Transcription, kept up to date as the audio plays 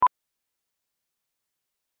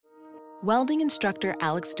Welding instructor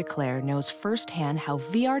Alex DeClaire knows firsthand how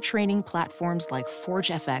VR training platforms like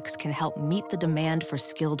ForgeFX can help meet the demand for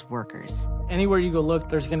skilled workers. Anywhere you go look,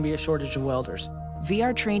 there's going to be a shortage of welders.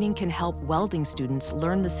 VR training can help welding students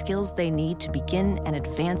learn the skills they need to begin and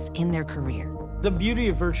advance in their career. The beauty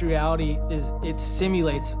of virtual reality is it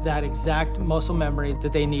simulates that exact muscle memory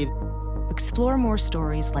that they need. Explore more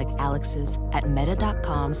stories like Alex's at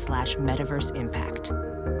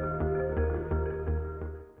meta.com/metaverseimpact.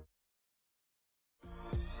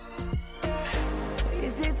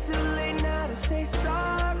 Is it too late now to say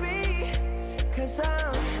sorry? 'Cause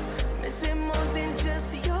I'm missing more than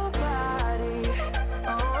just your body.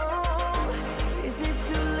 Oh, is it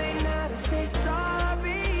too late now to say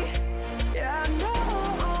sorry? Yeah, I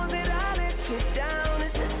know that I let you down.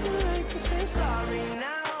 Is it too late to say sorry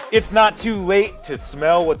now? It's not too late to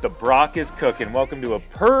smell what the Brock is cooking. Welcome to a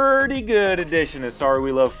pretty good edition of Sorry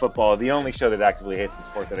We Love Football, the only show that actively hates the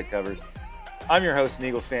sport that it covers. I'm your host and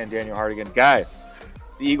Eagles fan, Daniel Hardigan. Guys,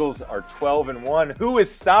 the Eagles are 12-1. Who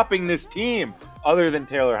is stopping this team other than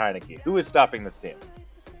Taylor Heineke? Who is stopping this team?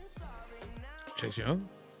 Chase Young?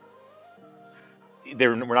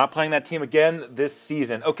 We're not playing that team again this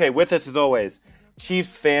season. Okay, with us as always,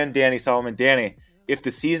 Chiefs fan Danny Solomon. Danny, if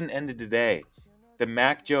the season ended today, the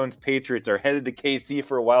Mac Jones Patriots are headed to KC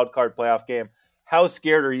for a wild card playoff game, how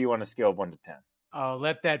scared are you on a scale of 1 to 10? Oh,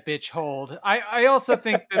 let that bitch hold. I also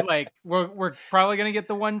think that we're probably gonna get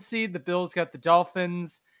the 1 seed. The Bills got the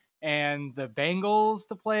Dolphins and the Bengals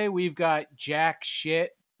to play. We've got jack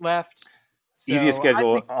shit left. So Easiest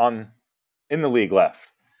schedule in the league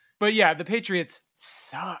left. But yeah, the Patriots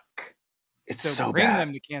suck. It's so bring bad.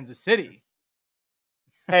 them to Kansas City.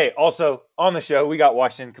 Hey, also on the show, we got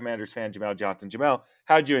Washington Commanders fan Jamel Johnson. Jamel,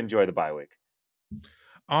 how'd you enjoy the bye week?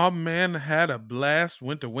 Oh, man, had a blast.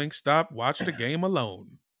 Went to Wingstop, watched the game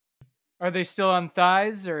alone. Are they still on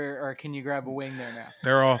thighs, or can you grab a wing there now?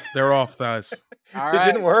 They're off thighs. All It right.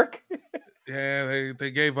 didn't work? Yeah,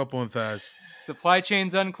 they gave up on thighs. Supply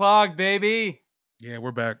chains unclogged, baby. Yeah,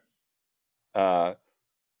 we're back.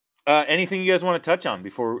 Anything you guys want to touch on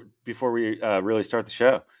before we really start the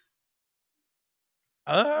show?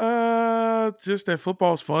 Just that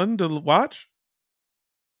football's fun to watch.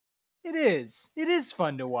 It is. It is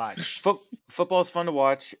fun to watch. Football's fun to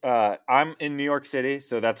watch. I'm in New York City,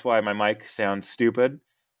 so that's why my mic sounds stupid.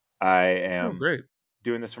 I am Great.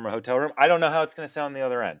 doing this from a hotel room. I don't know how it's going to sound on the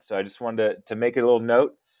other end, so I just wanted to make it a little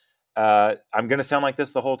note. I'm going to sound like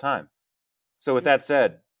this the whole time. So with that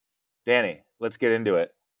said, Danny, let's get into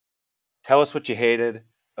it. Tell us what you hated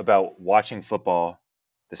about watching football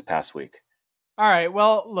this past week. All right.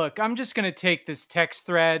 Well, look, I'm just going to take this text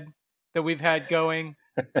thread that we've had going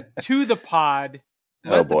to the pod.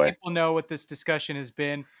 Let the people know what this discussion has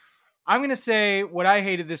been. I'm going to say what I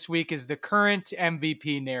hated this week is the current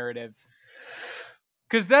MVP narrative.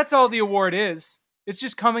 Because that's all the award is. It's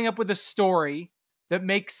just coming up with a story that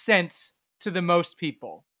makes sense to the most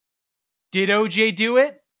people. Did OJ do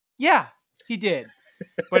it? Yeah, he did.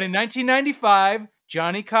 But in 1995,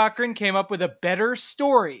 Johnny Cochran came up with a better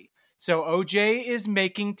story. So OJ is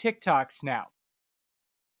making TikToks now.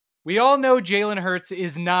 We all know Jalen Hurts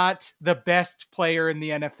is not the best player in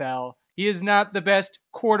the NFL. He is not the best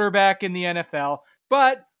quarterback in the NFL,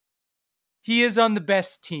 but he is on the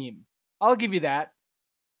best team. I'll give you that.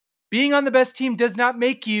 Being on the best team does not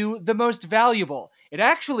make you the most valuable. It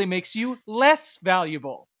actually makes you less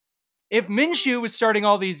valuable. If Minshew was starting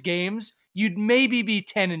all these games, you'd maybe be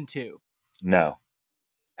 10-2. No.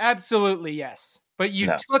 Absolutely, yes. But you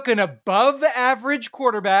took an above-average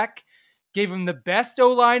quarterback, gave him the best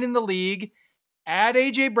O-line in the league, add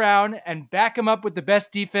A.J. Brown, and back him up with the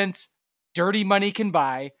best defense dirty money can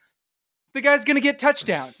buy. The guy's going to get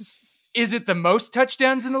touchdowns. Is it the most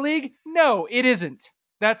touchdowns in the league? No, it isn't.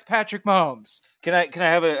 That's Patrick Mahomes. Can I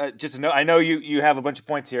have just a note? I know you have a bunch of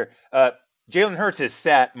points here. Jalen Hurts has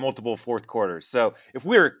sat multiple fourth quarters. So if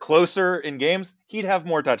we were closer in games, he'd have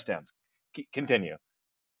more touchdowns. Continue.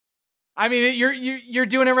 I mean, you're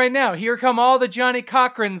doing it right now. Here come all the Johnny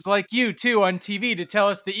Cochrans like you, too, on TV to tell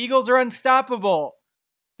us the Eagles are unstoppable.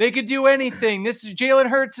 They could do anything. This Jalen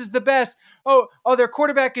Hurts is the best. Oh, their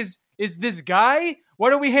quarterback is this guy? Why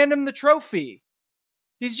don't we hand him the trophy?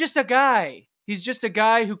 He's just a guy. He's just a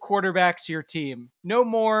guy who quarterbacks your team. No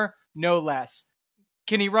more, no less.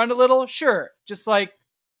 Can he run a little? Sure. Just like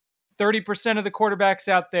 30% of the quarterbacks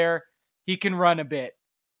out there, he can run a bit.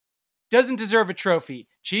 Doesn't deserve a trophy.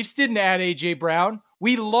 Chiefs didn't add A.J. Brown.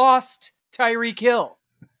 We lost Tyreek Hill.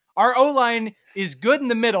 Our O-line is good in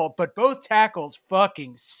the middle, but both tackles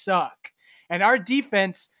fucking suck. And our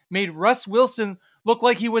defense made Russ Wilson look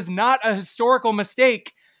like he was not a historical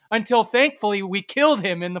mistake until thankfully we killed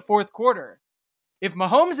him in the fourth quarter. If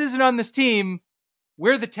Mahomes isn't on this team,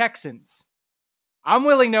 we're the Texans. I'm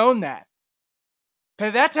willing to own that.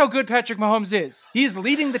 But that's how good Patrick Mahomes is. He's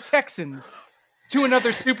leading the Texans to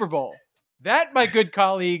another Super Bowl. That, my good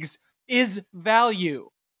colleagues, is value.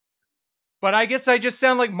 But I guess I just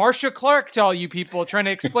sound like Marcia Clark to all you people trying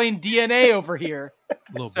to explain DNA over here.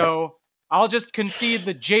 So I'll just concede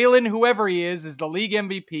that Jalen, whoever he is the league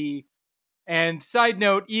MVP. And side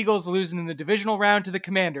note, Eagles losing in the divisional round to the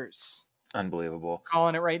Commanders. Unbelievable.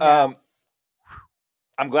 Calling it right now.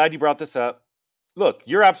 I'm glad you brought this up. Look,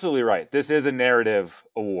 you're absolutely right. This is a narrative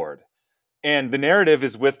award. And the narrative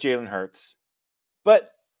is with Jalen Hurts.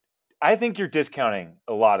 But I think you're discounting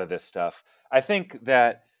a lot of this stuff. I think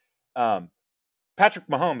that Patrick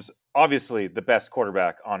Mahomes, obviously the best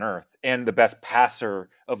quarterback on earth and the best passer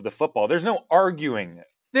of the football. There's no arguing.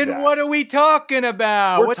 Then what are we talking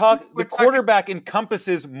about? The quarterback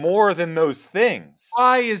encompasses more than those things.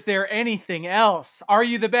 Why is there anything else? Are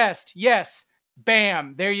you the best? Yes.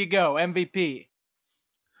 Bam. There you go. MVP.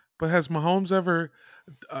 But has Mahomes ever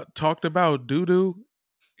talked about doo-doo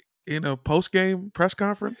in a post-game press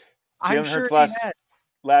conference? I'm sure he has.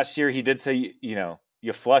 Last year he did say,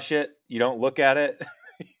 you flush it, you don't look at it.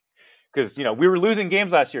 Because, we were losing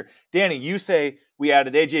games last year. Danny, you say we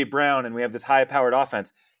added A.J. Brown and we have this high-powered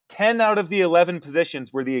offense. 10 out of the 11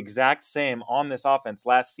 positions were the exact same on this offense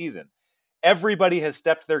last season. Everybody has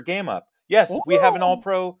stepped their game up. Yes, we have an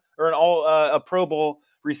all-pro or a Pro Bowl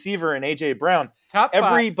receiver in A.J. Brown. Top 5.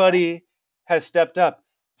 Everybody has stepped up,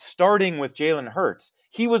 starting with Jalen Hurts.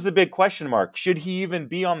 He was the big question mark. Should he even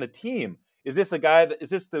be on the team? Is this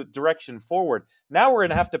the direction forward? Now we're going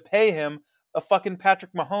to have to pay him a fucking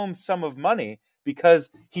Patrick Mahomes sum of money because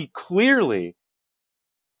he clearly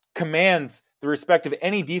commands the respect of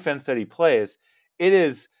any defense that he plays. It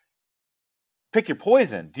is pick your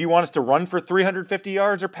poison. Do you want us to run for 350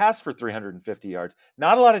 yards or pass for 350 yards?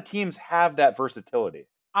 Not a lot of teams have that versatility.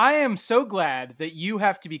 I am so glad that you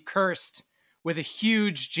have to be cursed with a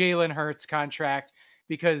huge Jalen Hurts contract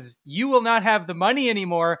because you will not have the money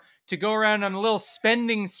anymore to go around on a little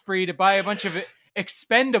spending spree to buy a bunch of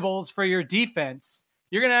expendables for your defense.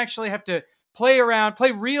 You're going to actually have to play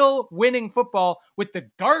real winning football with the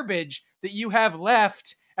garbage that you have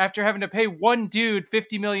left after having to pay one dude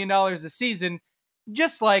 $50 million a season,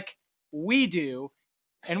 just like we do.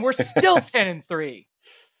 And we're still 10-3.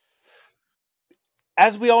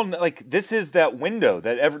 As we all know, this is that window,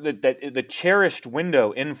 that the cherished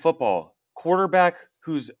window in football. Quarterback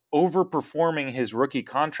who's overperforming his rookie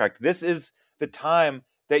contract. This is the time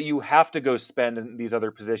that you have to go spend in these other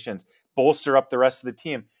positions, bolster up the rest of the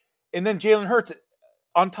team. And then Jalen Hurts,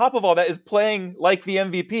 on top of all that, is playing like the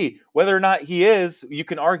MVP. Whether or not he is, you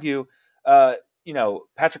can argue,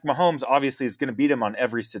 Patrick Mahomes obviously is going to beat him on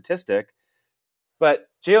every statistic. But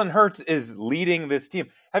Jalen Hurts is leading this team.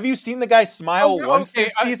 Have you seen the guy smile once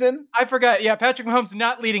this season? I forgot. Yeah, Patrick Mahomes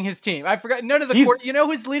not leading his team. I forgot. None of the you know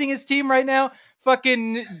who's leading his team right now?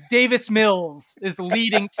 Fucking Davis Mills is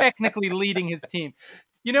technically leading his team.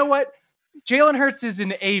 You know what? Jalen Hurts is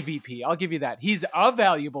an AVP. I'll give you that. He's a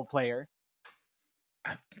valuable player.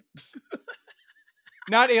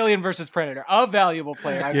 Not Alien versus Predator. A valuable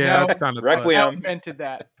player. I've Requiem invented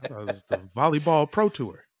that. That was the Volleyball Pro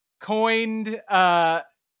Tour. Coined, but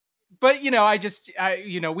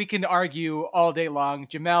we can argue all day long.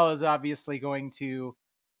 Jamel is obviously going to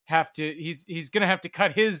have to. He's going to have to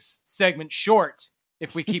cut his segment short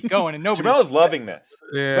if we keep going. And nobody. Jamel is loving this.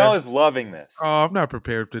 Yeah. Jamel is loving this. Oh, I'm not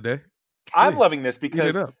prepared today. I'm loving this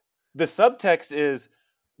because the subtext is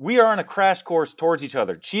we are on a crash course towards each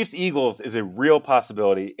other. Chiefs-Eagles is a real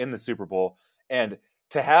possibility in the Super Bowl, and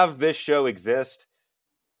to have this show exist,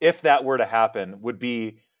 if that were to happen, would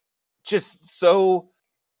be just so.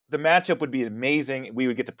 The matchup would be amazing. We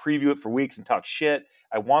would get to preview it for weeks and talk shit.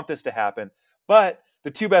 I want this to happen. But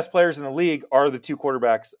the two best players in the league are the two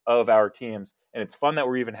quarterbacks of our teams, and it's fun that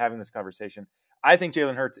we're even having this conversation. I think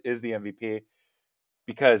Jalen Hurts is the MVP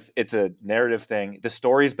because it's a narrative thing. The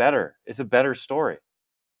story's better. It's a better story.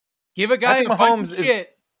 Give a guy a bunch of shit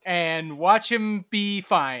and watch him be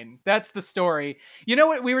fine. That's the story. You know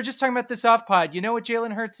what? We were just talking about this off pod. You know what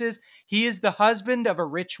Jalen Hurts is? He is the husband of a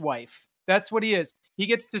rich wife. That's what he is. He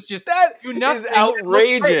gets to just do nothing. Is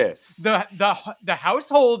outrageous. The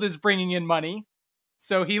household is bringing in money,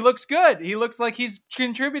 so he looks good. He looks like he's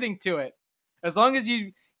contributing to it. As long as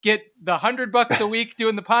you get the $100 a week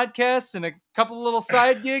doing the podcast and a couple of little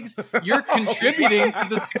side gigs, you're contributing to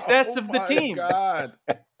the success of the team. God.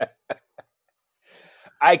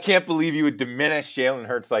 I can't believe you would diminish Jalen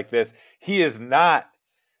Hurts like this. He is not.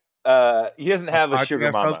 He doesn't have a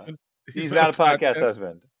sugar mama. Husband? He's not a podcast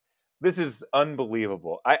husband. This is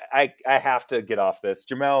unbelievable. I have to get off this.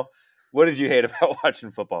 Jamel, what did you hate about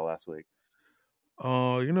watching football last week?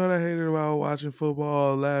 Oh, you know what I hated about watching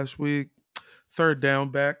football last week? Third down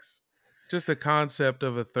backs. Just the concept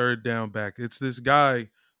of a third down back. It's this guy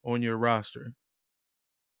on your roster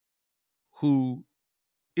who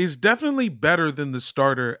is definitely better than the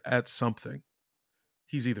starter at something.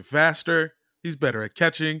 He's either faster, he's better at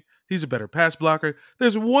catching, he's a better pass blocker.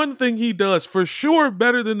 There's one thing he does for sure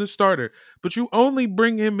better than the starter, but you only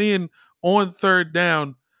bring him in on third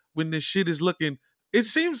down when this shit is looking. It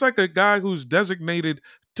seems like a guy who's designated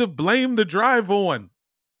to blame the drive on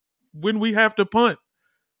when we have to punt.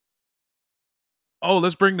 Oh,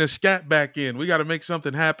 let's bring the scat back in. We got to make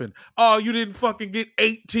something happen. Oh, you didn't fucking get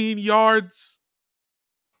 18 yards?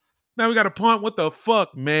 Now we got to punt. What the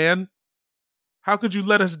fuck, man? How could you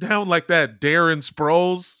let us down like that, Darren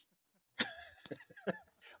Sproles?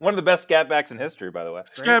 One of the best scat backs in history, by the way.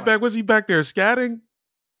 Scat back, was he back there scatting?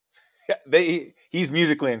 He's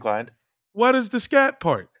musically inclined. What is the scat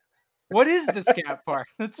part? What is the scat part?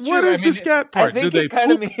 That's true. What is the scat part? I think it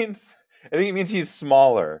kind of means... I think it means he's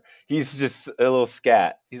smaller. He's just a little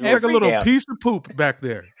scat. He's like a little piece of poop back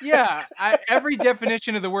there. Yeah. Every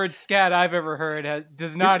definition of the word scat I've ever heard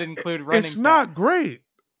does not include running. It's not great.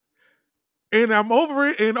 And I'm over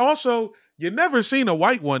it. And also, you never seen a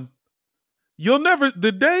white one.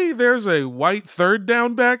 The day there's a white third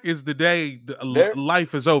down back is the day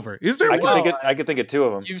life is over. Is there one? I could think of two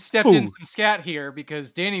of them. You've stepped in some scat here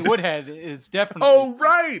because Danny Woodhead is definitely. Oh,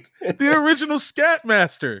 right. The original scat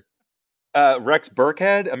master. Rex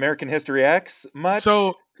Burkhead, American History X, much?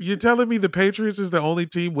 So you're telling me the Patriots is the only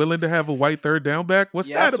team willing to have a white third down back? What's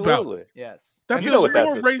that absolutely. About? Yes. That feels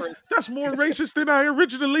more racist. That's more racist than I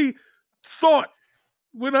originally thought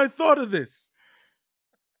when I thought of this.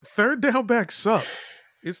 Third down backs suck.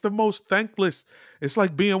 It's the most thankless. It's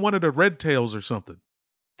like being one of the Red Tails or something.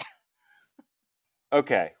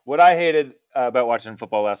 Okay. What I hated about watching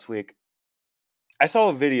football last week, I saw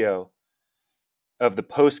a video of the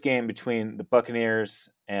post game between the Buccaneers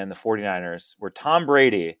and the 49ers, where Tom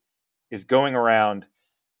Brady is going around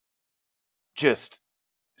just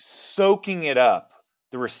soaking it up,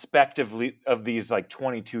 the respectively of these like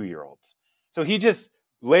 22-year-olds. So he just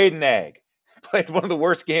laid an egg, played one of the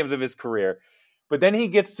worst games of his career, but then he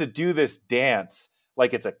gets to do this dance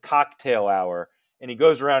like it's a cocktail hour, and he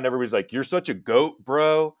goes around, everybody's like, "You're such a goat,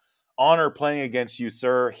 bro. Honor playing against you,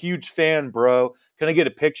 sir. Huge fan, bro. Can I get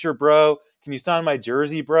a picture, bro? Can you sign my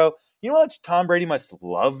jersey, bro?" You know what? Tom Brady must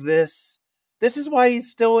love this. This is why he's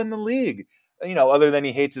still in the league. You know, other than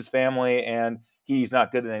he hates his family and he's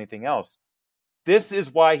not good at anything else. This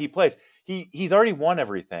is why he plays. He's already won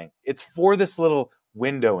everything. It's for this little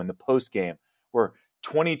window in the post game where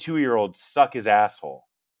 22-year-olds suck his asshole.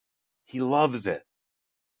 He loves it.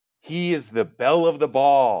 He is the belle of the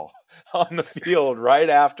ball on the field right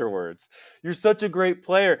afterwards. "You're such a great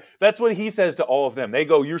player." That's what he says to all of them. They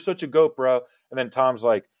go, "You're such a goat, bro." And then Tom's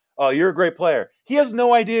like, "Oh, you're a great player." He has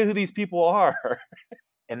no idea who these people are.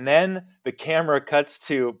 And then the camera cuts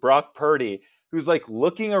to Brock Purdy, who's like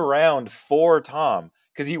looking around for Tom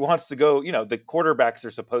because he wants to go, you know, the quarterbacks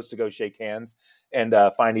are supposed to go shake hands and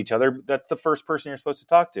find each other. That's the first person you're supposed to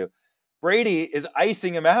talk to. Brady is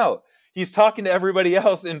icing him out. He's talking to everybody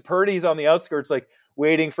else, and Purdy's on the outskirts, like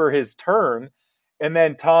waiting for his turn. And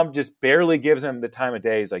then Tom just barely gives him the time of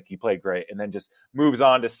day. He's like, "You played great," and then just moves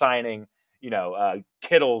on to signing, you know,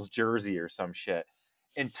 Kittle's jersey or some shit.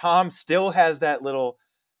 And Tom still has that little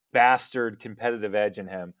bastard competitive edge in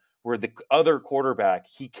him, where the other quarterback,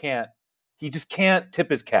 he just can't tip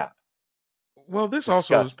his cap. Well, this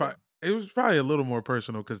also is it was probably a little more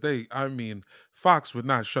personal because Fox would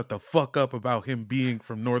not shut the fuck up about him being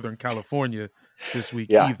from Northern California this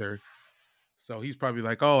week either. So he's probably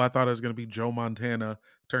like, "Oh, I thought I was going to be Joe Montana.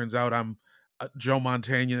 Turns out I'm Joe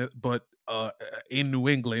Montana, but in New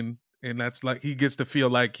England." And that's like, he gets to feel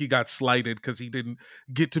like he got slighted because he didn't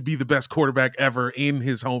get to be the best quarterback ever in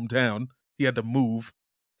his hometown. He had to move.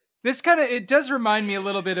 This it does remind me a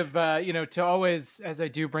little bit of, to always, as I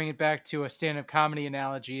do bring it back to a stand-up comedy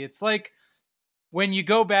analogy, it's like when you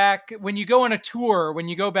go on a tour, when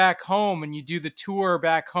you go back home and you do the tour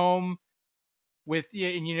back home with,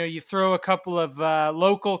 and you throw a couple of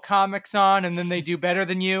local comics on and then they do better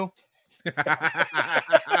than you.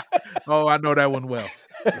 Oh, I know that one well.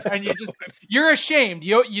 And you're ashamed.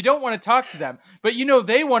 You don't want to talk to them, but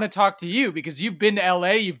they want to talk to you because you've been to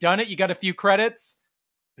LA, you've done it, you got a few credits.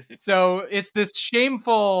 So it's this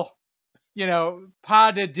shameful,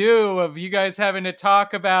 pas de deux of you guys having to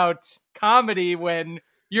talk about comedy when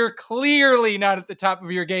you're clearly not at the top of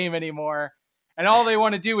your game anymore. and all they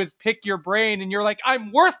want to do is pick your brain, and you're like,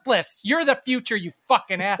 I'm worthless. You're the future, you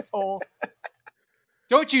fucking asshole.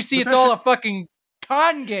 Don't you see it's all a fucking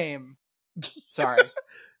con game? Sorry.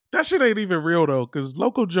 That shit ain't even real, though, because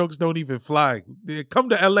local jokes don't even fly. They come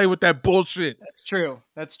to LA with that bullshit. That's true.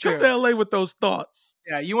 That's true. Come to LA with those thoughts.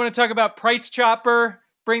 Yeah, you want to talk about Price Chopper?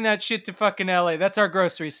 Bring that shit to fucking LA. That's our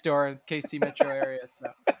grocery store in KC metro area. So.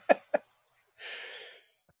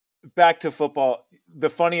 Back to football. The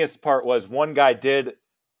funniest part was one guy did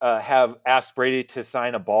have asked Brady to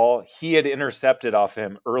sign a ball. He had intercepted off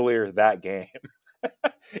him earlier that game.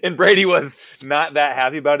 And Brady was not that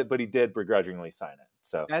happy about it, but he did begrudgingly sign it.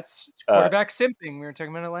 So that's quarterback simping. We were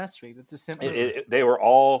talking about it last week. That's a simp. They were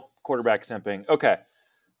all quarterback simping. Okay.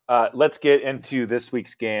 Let's get into this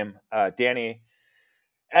week's game. Danny,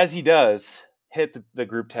 as he does, hit the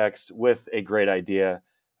group text with a great idea.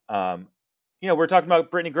 We're talking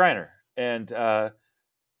about Brittany Griner, and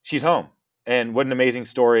she's home. And what an amazing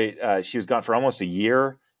story. She was gone for almost a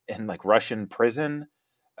year in like Russian prison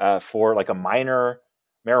for like a minor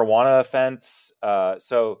marijuana offense.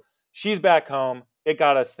 So she's back home. It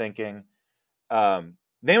got us thinking.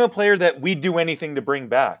 Name a player that we'd do anything to bring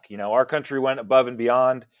back. Our country went above and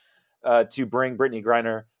beyond to bring Brittany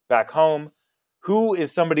Griner back home. Who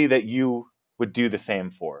is somebody that you would do the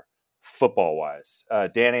same for, football-wise?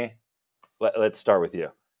 Danny, let's start with you.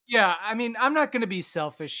 Yeah, I mean, I'm not going to be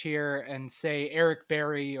selfish here and say Eric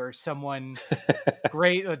Berry or someone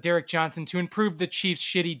great, Derek Johnson, to improve the Chiefs'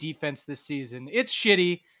 shitty defense this season. It's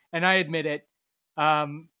shitty, and I admit it.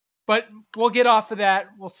 But we'll get off of that.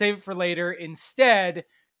 We'll save it for later. Instead,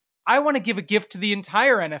 I want to give a gift to the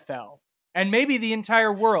entire NFL and maybe the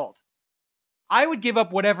entire world. I would give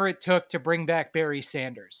up whatever it took to bring back Barry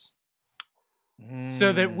Sanders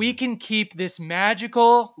so that we can keep this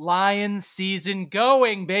magical Lions season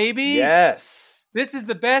going, baby. Yes. This is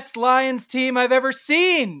the best Lions team I've ever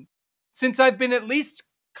seen since I've been at least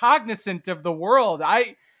cognizant of the world.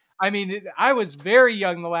 I mean, I was very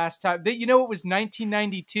young the last time. It was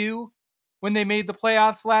 1992 when they made the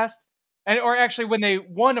playoffs last, or actually when they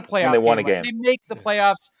won a playoff. When they won a game. They make the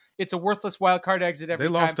playoffs. It's a worthless wild card exit every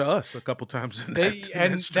time. They lost to us a couple times.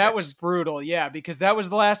 That was brutal, yeah, because that was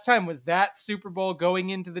the last time. Was that Super Bowl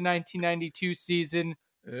going into the 1992 season?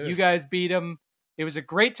 Yeah. You guys beat them. It was a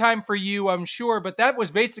great time for you, I'm sure, but that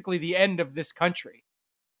was basically the end of this country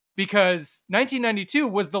because 1992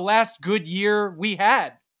 was the last good year we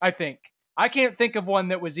had. I think. I can't think of one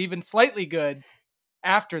that was even slightly good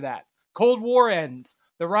after that. Cold War ends,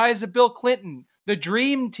 the rise of Bill Clinton, the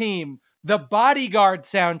Dream Team, the Bodyguard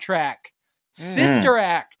soundtrack, Sister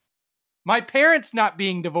Act, my parents not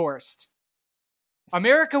being divorced.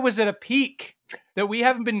 America was at a peak that we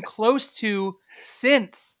haven't been close to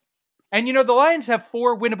since. And the Lions have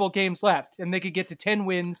 4 winnable games left, and they could get to 10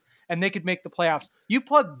 wins, and they could make the playoffs. You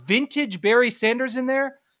plug vintage Barry Sanders in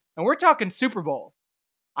there, and we're talking Super Bowl.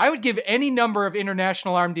 I would give any number of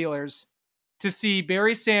international arm dealers to see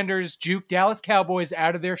Barry Sanders juke Dallas Cowboys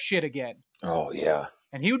out of their shit again. Oh, yeah.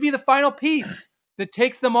 And he would be the final piece that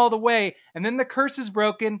takes them all the way. And then the curse is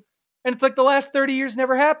broken. And it's like the last 30 years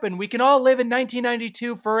never happened. We can all live in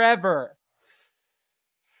 1992 forever.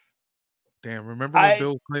 Damn, remember when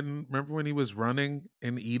Bill Clinton, remember when he was running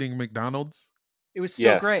and eating McDonald's? It was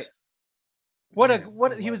so great.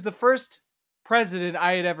 He was the first president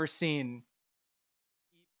I had ever seen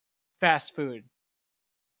fast food.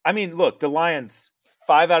 I mean, look, the Lions,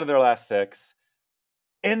 5 out of their last 6.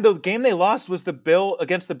 And the game they lost was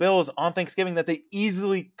against the Bills on Thanksgiving that they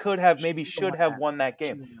easily could have, maybe should have won that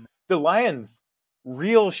game. The Lions,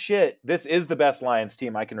 real shit. This is the best Lions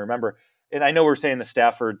team I can remember. And I know we're saying the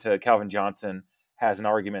Stafford to Calvin Johnson has an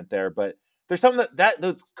argument there, but there's something that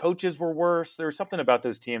those coaches were worse. There was something about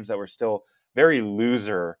those teams that were still very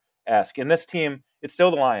loser-esque. And this team, it's still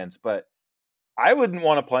the Lions, but I wouldn't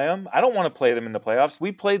want to play them. I don't want to play them in the playoffs.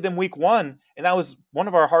 We played them week 1, and that was one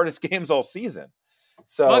of our hardest games all season.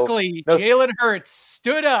 So luckily, Jalen Hurts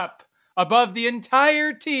stood up above the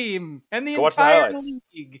entire team and the entire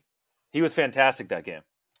league. He was fantastic that game.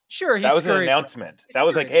 Sure, that was an announcement. That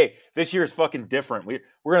was like, hey, this year is fucking different. We're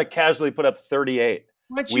going to casually put up 38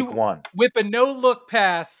 week 1. Whip a no-look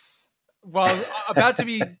pass while about to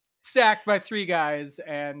be sacked by 3 guys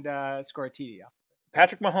and score a TD.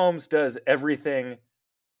 Patrick Mahomes does everything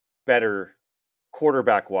better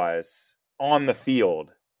quarterback-wise on the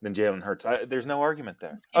field than Jalen Hurts. There's no argument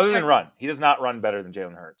there. Other than run. He does not run better than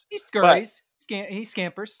Jalen Hurts. He scurries. He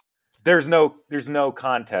scampers. There's no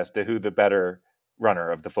contest to who the better runner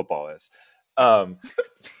of the football is.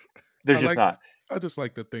 There's just not. I just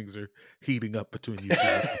like that things are heating up between you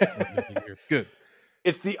two. Good.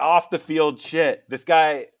 It's the off the field shit. This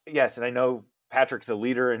guy, yes, and I know Patrick's a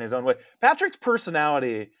leader in his own way. Patrick's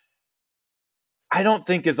personality, I don't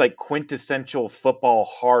think is like quintessential football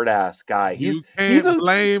hard ass guy. You can't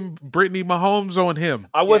blame Brittany Mahomes on him.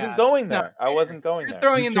 I wasn't going there. I wasn't going there. You're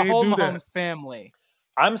throwing in the whole Mahomes family.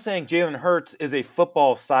 I'm saying Jalen Hurts is a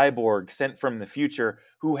football cyborg sent from the future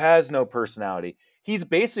who has no personality. He's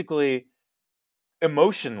basically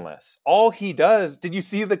emotionless. All he does, did you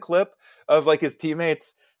see the clip of like his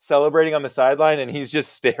teammates celebrating on the sideline and he's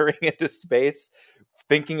just staring into space,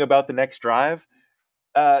 thinking about the next drive?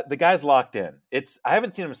 The guy's locked in. I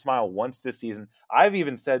haven't seen him smile once this season. I've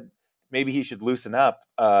even said maybe he should loosen up.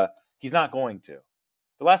 He's not going to.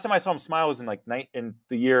 The last time I saw him smile was in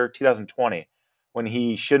the year 2020 when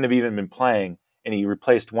he shouldn't have even been playing and he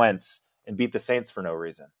replaced Wentz and beat the Saints for no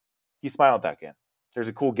reason. He smiled that game. There's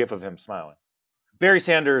a cool gif of him smiling. Barry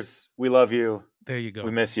Sanders, we love you. There you go.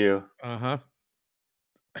 We miss you. Uh-huh.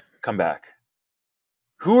 Come back.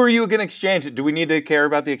 Who are you going to exchange? Do we need to care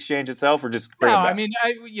about the exchange itself or just bring him back? I mean,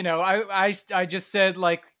 I just said,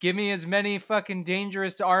 like, give me as many fucking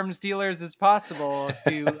dangerous arms dealers as possible.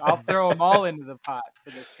 I'll throw them all into the pot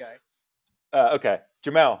for this guy. Okay.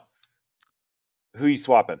 Jamel, who are you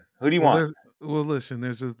swapping? Who do you want? Well, listen,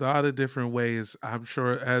 there's a lot of different ways. I'm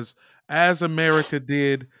sure as America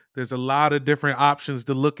did, there's a lot of different options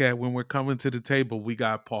to look at when we're coming to the table. We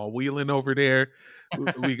got Paul Whelan over there.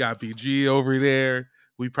 We got BG over there.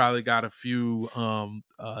 We probably got a few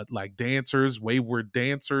like dancers, wayward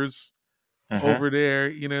dancers over there.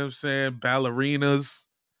 You know what I'm saying? Ballerinas.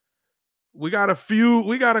 We got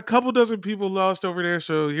a couple dozen people lost over there.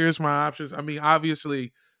 So here's my options. I mean,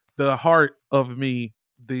 obviously, the heart of me,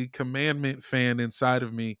 the commandment fan inside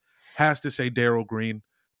of me, has to say Darryl Green,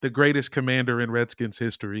 the greatest commander in Redskins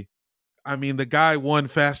history. I mean, the guy won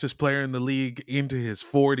fastest player in the league into his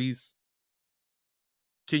 40s.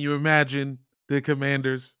 Can you imagine the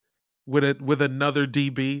Commanders with another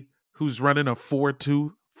DB who's running a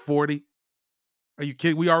 4.2 40? Are you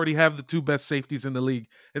kidding? We already have the two best safeties in the league.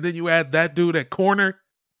 And then you add that dude at corner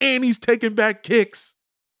and he's taking back kicks.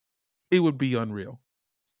 It would be unreal.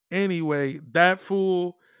 Anyway, that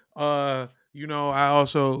fool, just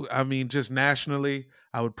nationally,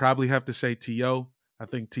 I would probably have to say T.O. I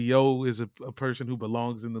think T.O. is a person who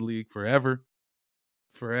belongs in the league forever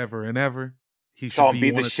and ever. He should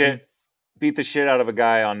beat the shit out of a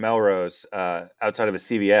guy on Melrose outside of a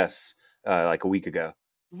CVS like a week ago.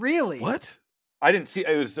 Really? What? I didn't see.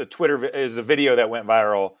 It was a video that went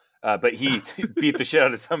viral, but he beat the shit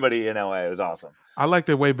out of somebody in LA. It was awesome. I liked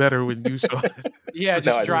it way better when you saw it. Yeah,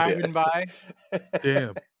 just driving by.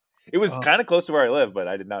 Damn. It was kind of close to where I live, but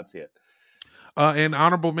I did not see it. And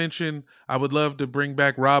honorable mention, I would love to bring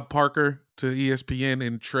back Rob Parker to ESPN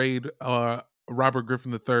and trade Robert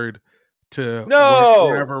Griffin III to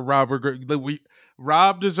wherever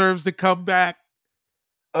Rob deserves to come back.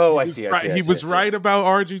 Oh, I see. He was right about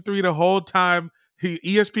RG3 the whole time.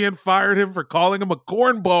 ESPN fired him for calling him a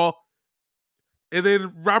cornball. And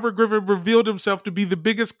then Robert Griffin revealed himself to be the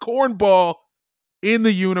biggest cornball in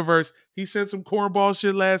the universe. He said some cornball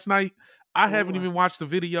shit last night. I haven't even watched the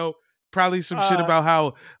video. Probably some shit about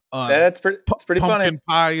how that's pretty pumpkin funny.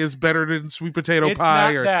 Pie is better than sweet potato it's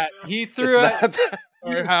pie. Not that. He threw out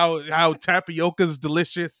or how tapioca's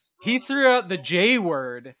delicious. He threw out the J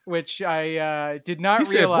word, which I did not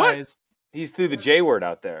realize. He's threw the J word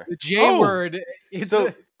out there. The J word.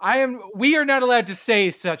 We are not allowed to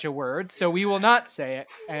say such a word, so we will not say it.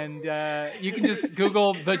 And you can just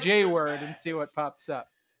Google the J word and see what pops up,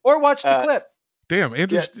 or watch the clip. Damn,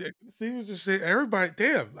 Andrew. He was just saying, everybody.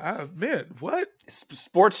 Damn, man, what?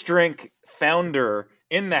 Sports Drink founder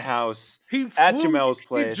in the house at Jamel's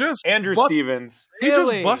place. Andrew Stevens. He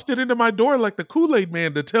just busted into my door like the Kool-Aid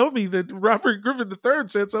Man to tell me that Robert Griffin III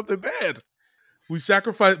said something bad. We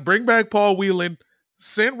sacrificed, bring back Paul Whelan,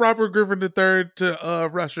 sent Robert Griffin III to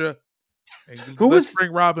Russia, and let's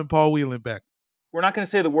bring Rob and Paul Whelan back. We're not going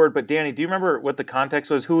to say the word, but Danny, do you remember what the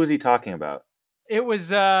context was? Who was he talking about? It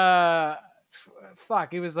was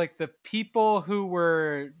it was like the people who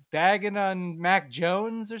were bagging on Mac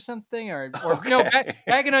Jones or something, or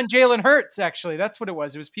bagging on Jalen Hurts. Actually, that's what it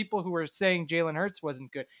was. It was people who were saying Jalen Hurts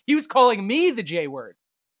wasn't good. He was calling me the J word.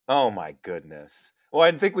 Oh my goodness. Well,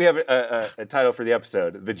 I think we have a title for the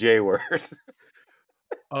episode, the J word.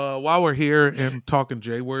 While we're here and talking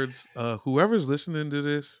J words, whoever's listening to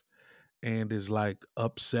this and is like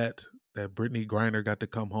upset that Brittany Griner got to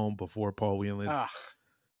come home before Paul Whelan,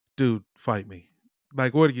 dude, fight me.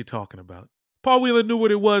 Like, what are you talking about? Paul Whelan knew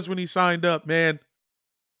what it was when he signed up, man.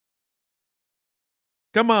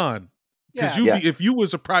 Come on. Because if you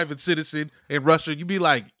was a private citizen in Russia, you'd be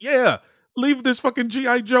like, yeah, leave this fucking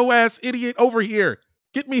G.I. Joe ass idiot over here.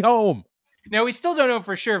 Get me home. Now, we still don't know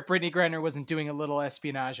for sure if Brittany Griner wasn't doing a little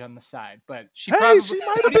espionage on the side, but she might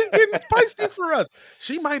have been getting spicy for us.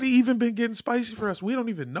 She might have even been getting spicy for us. We don't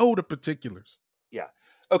even know the particulars. Yeah.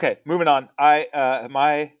 Okay, moving on.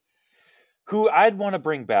 Who I'd want to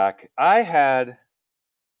bring back, I had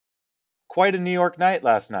quite a New York night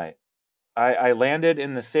last night. I landed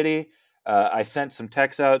in the city. I sent some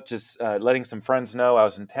texts out, just letting some friends know I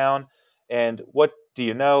was in town. And what do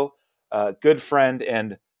you know? Good friend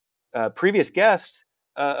and previous guest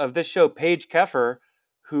of this show, Paige Keffer,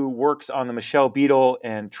 who works on the Michelle Beadle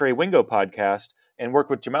and Trey Wingo podcast and worked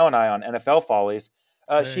with Jamel and I on NFL Follies.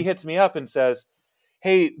 She hits me up and says,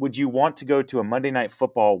 hey, would you want to go to a Monday Night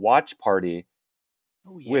Football watch party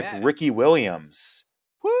with Ricky Williams,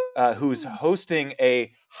 who's hosting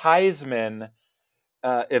a Heisman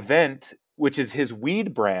event, which is his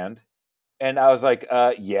weed brand? And I was like,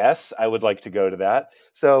 yes, I would like to go to that.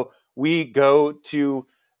 So we go to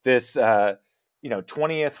this,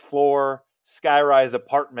 20th floor skyrise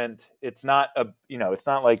apartment. It's not it's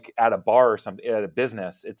not like at a bar or something, at a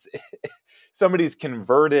business. It's somebody's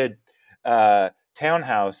converted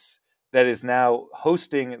townhouse that is now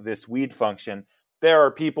hosting this weed function. There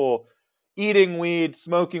are people eating weed,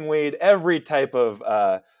 smoking weed, every type of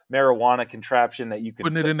marijuana contraption that you can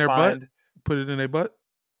putting it in their butt. Put it in their butt.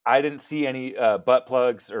 I didn't see any butt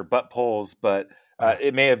plugs or butt poles, but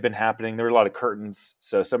it may have been happening. There were a lot of curtains,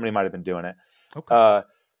 so somebody might have been doing it. Okay.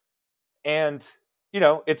 And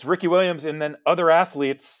it's Ricky Williams and then other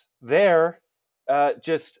athletes there,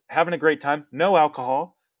 just having a great time. No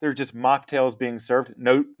alcohol. There are just mocktails being served.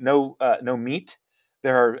 No meat.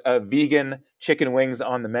 There are vegan chicken wings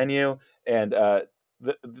on the menu, and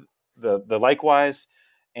the likewise.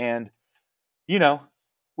 And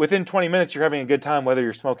within 20 minutes, you're having a good time, whether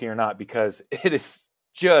you're smoking or not, because it is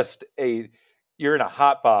just you're in a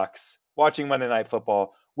hot box watching Monday Night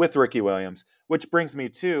Football with Ricky Williams, which brings me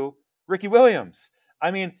to Ricky Williams. I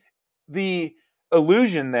mean, the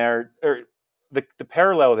illusion there, or the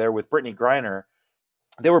parallel there with Brittany Griner,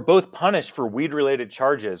 they were both punished for weed-related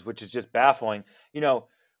charges, which is just baffling.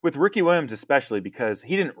 With Ricky Williams especially, because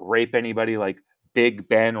he didn't rape anybody like Big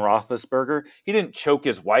Ben Roethlisberger. He didn't choke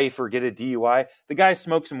his wife or get a DUI. The guy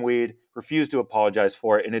smoked some weed, refused to apologize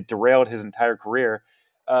for it, and it derailed his entire career.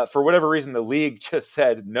 For whatever reason, the league just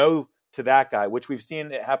said no to that guy, which we've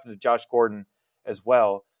seen it happen to Josh Gordon as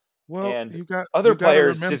well. Well, and other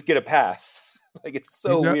players just get a pass. Like, it's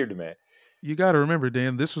so weird to me. You got to remember,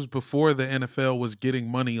 Dan, this was before the NFL was getting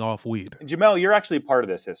money off weed. And Jamel, you're actually part of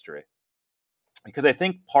this history, because I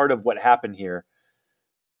think part of what happened here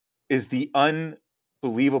is the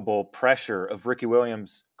unbelievable pressure of Ricky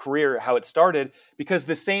Williams' career, how it started, because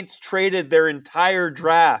the Saints traded their entire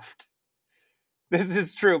draft. This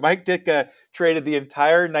is true. Mike Ditka traded the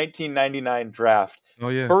entire 1999 draft. Oh,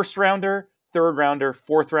 yeah. First rounder, third rounder,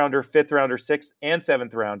 fourth rounder, fifth rounder, sixth and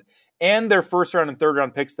seventh round, and their first round and third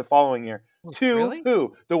round picks the following year.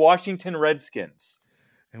 Who? The Washington Redskins.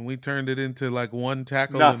 And we turned it into like one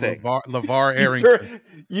tackle. Nothing. LeVar Arrington.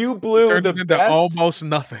 You blew turned the it into best. Almost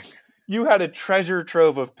nothing. You had a treasure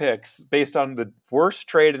trove of picks based on the worst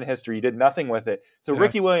trade in history. You did nothing with it. So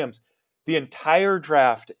Ricky Williams, the entire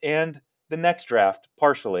draft and the next draft,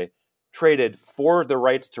 partially, traded for the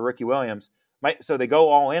rights to Ricky Williams. So they go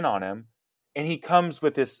all in on him, and he comes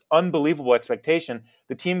with this unbelievable expectation.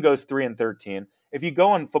 The team goes 3-13. If you go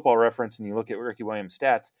on Football Reference and you look at Ricky Williams'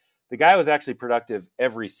 stats, the guy was actually productive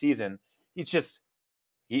every season.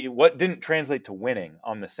 What didn't translate to winning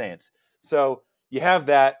on the Saints. So you have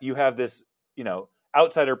that. You have this,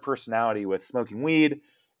 outsider personality with smoking weed,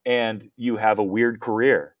 and you have a weird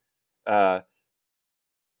career.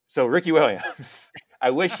 So Ricky Williams,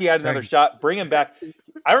 I wish he had another shot. Bring him back.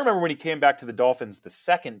 I remember when he came back to the Dolphins the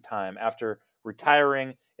second time after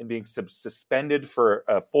retiring and being suspended for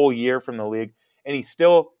a full year from the league. And he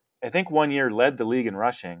still, I think 1 year, led the league in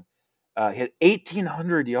rushing. Hit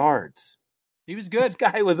 1,800 yards. He was good. This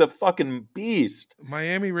guy was a fucking beast.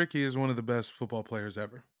 Miami Ricky is one of the best football players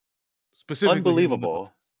ever. Specifically,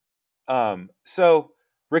 unbelievable. So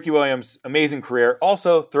Ricky Williams, amazing career.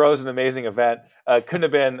 Also throws an amazing event. Couldn't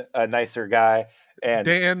have been a nicer guy. And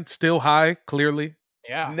Dan, still high, clearly.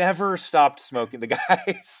 Yeah. Never stopped smoking. The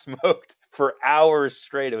guy smoked for hours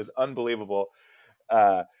straight. It was unbelievable.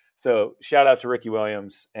 So shout out to Ricky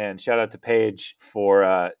Williams and shout out to Paige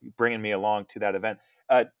for bringing me along to that event.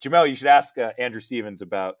 Jamel, you should ask Andrew Stevens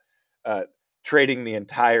about trading the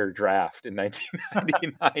entire draft in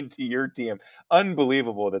 1999 to your team.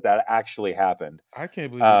 Unbelievable that actually happened. I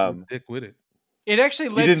can't believe you dick with it. It actually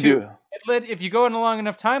led to if you go on a long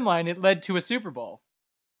enough timeline, it led to a Super Bowl.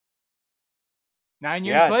 9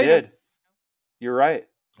 years later. It did. You're right.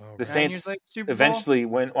 The Saints eventually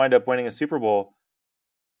wind up winning a Super Bowl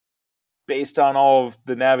based on all of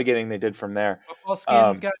the navigating they did from there. Football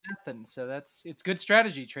skins got nothing, so it's good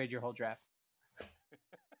strategy. Trade your whole draft.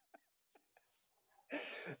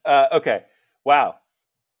 Okay. Wow.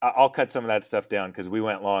 I'll cut some of that stuff down because we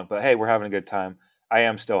went long, but hey, we're having a good time. I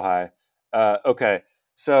am still high. Okay.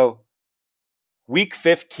 So week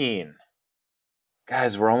 15,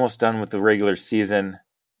 guys, we're almost done with the regular season.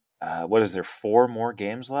 What is there? 4 more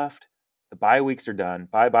games left. The bye weeks are done.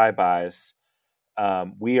 Buys.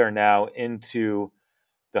 We are now into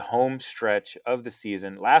the home stretch of the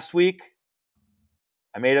season. Last week,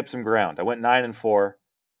 I made up some ground. I went 9-4.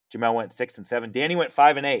 Jamel went 6-7. Danny went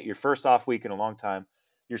 5-8. Your first off week in a long time.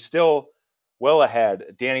 You're still well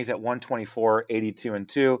ahead. Danny's at 124,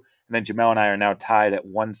 82-2, and then Jamel and I are now tied at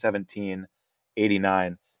 117,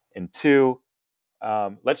 89-2.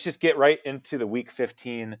 Let's just get right into the week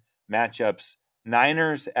 15 matchups.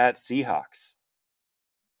 Niners at Seahawks.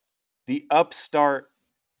 The upstart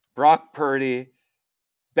Brock Purdy,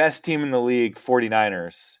 best team in the league,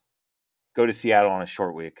 49ers, go to Seattle on a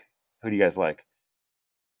short week. Who do you guys like?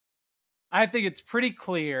 I think it's pretty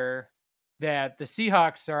clear that the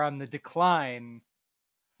Seahawks are on the decline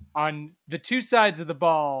on the two sides of the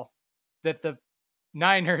ball that the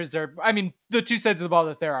Niners are. I mean, the two sides of the ball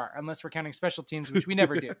that there are, unless we're counting special teams, which we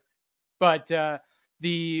never do. But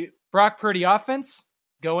the Brock Purdy offense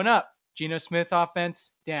going up. Geno Smith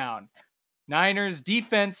offense down. Niners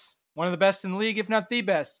defense, one of the best in the league, if not the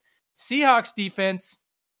best. Seahawks defense,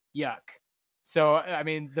 yuck. So, I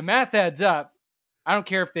mean, the math adds up. I don't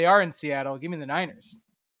care if they are in Seattle. Give me the Niners.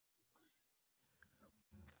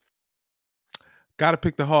 Got to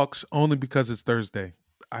pick the Hawks only because it's Thursday.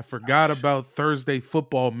 I forgot about Thursday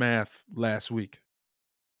football math last week.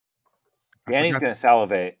 Danny's going to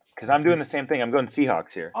salivate because I'm doing the same thing. I'm going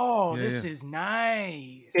Seahawks here. Oh, this is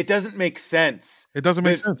nice. It doesn't make sense. It doesn't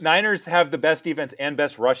make sense. Niners have the best defense and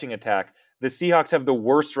best rushing attack. The Seahawks have the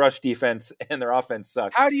worst rush defense and their offense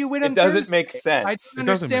sucks. How do you win on Thursday? It doesn't Thursday? make sense. I don't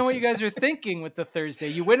understand what you guys are thinking with the Thursday.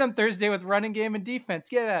 You win on Thursday with running game and defense.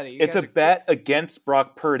 Get out of here. It's a bet against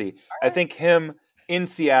Brock Purdy. Right. I think him in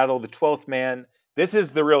Seattle, the 12th man, this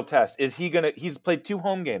is the real test. He's played 2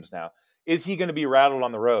 home games now. Is he going to be rattled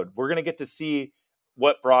on the road? We're going to get to see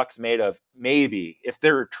what Brock's made of, maybe, if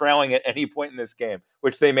they're trailing at any point in this game,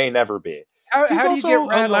 which they may never be. How do you get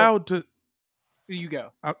rattled? Allowed to. You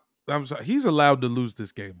go. I'm sorry. He's allowed to lose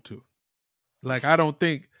this game too. I don't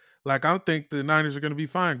think the Niners are going to be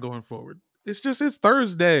fine going forward. It's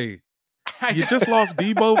Thursday. You just lost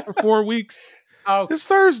Debo for 4 weeks. Oh, it's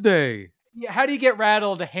Thursday. Yeah, how do you get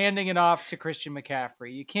rattled handing it off to Christian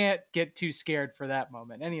McCaffrey? You can't get too scared for that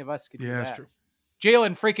moment. Any of us can do that. That's true.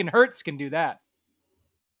 Jalen freaking Hurts can do that.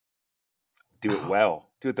 Do it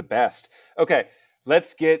well. Do it the best. Okay,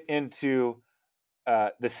 let's get into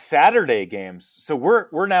the Saturday games. So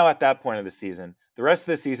we're now at that point of the season. The rest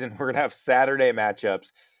of the season, we're going to have Saturday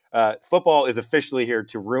matchups. Football is officially here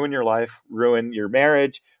to ruin your life, ruin your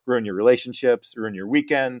marriage, ruin your relationships, ruin your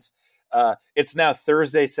weekends. It's now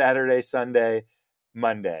Thursday, Saturday, Sunday,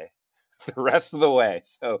 Monday, the rest of the way.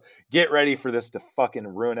 So get ready for this to fucking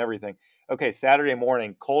ruin everything. Okay, Saturday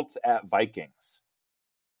morning, Colts at Vikings.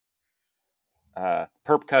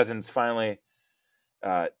 Perp Cousins finally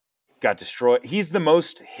got destroyed. He's the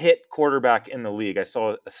most hit quarterback in the league. I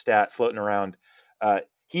saw a stat floating around.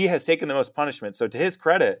 He has taken the most punishment. So to his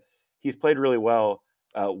credit, he's played really well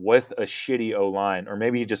with a shitty O-line, or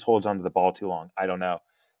maybe he just holds onto the ball too long. I don't know.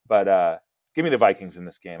 But give me the Vikings in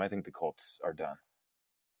this game. I think the Colts are done.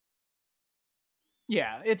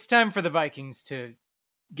 Yeah, it's time for the Vikings to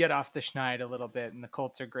get off the schneid a little bit, and the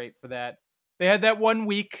Colts are great for that. They had that 1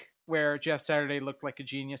 week where Jeff Saturday looked like a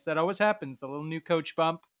genius. That always happens, the little new coach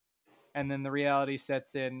bump, and then the reality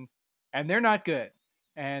sets in, and they're not good.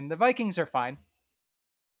 And the Vikings are fine.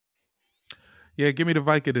 Yeah, give me the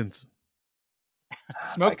Vikings.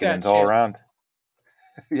 Smoke that shit. All around.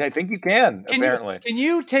 Yeah, I think you can apparently. Can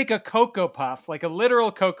you take a Cocoa Puff, like a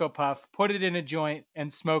literal Cocoa Puff, put it in a joint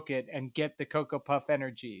and smoke it and get the Cocoa Puff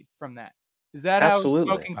energy from that? Is that Absolutely.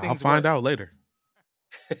 how smoking things I'll find works? out later.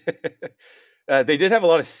 They did have a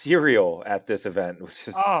lot of cereal at this event, which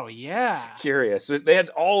is curious. So they had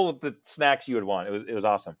all of the snacks you would want. It was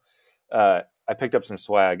awesome. I picked up some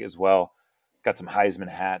swag as well. Got some Heisman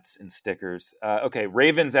hats and stickers. Okay,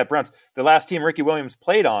 Ravens at Browns. The last team Ricky Williams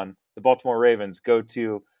played on, the Baltimore Ravens, go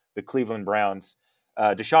to the Cleveland Browns.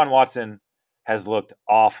 Deshaun Watson has looked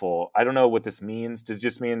awful. I don't know what this means. Does it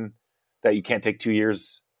just mean that you can't take 2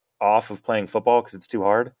 years off of playing football because it's too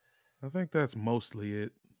hard? I think that's mostly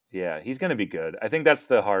it. Yeah, he's going to be good. I think that's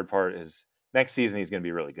the hard part is next season he's going to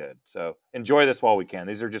be really good. So enjoy this while we can.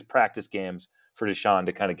 These are just practice games for Deshaun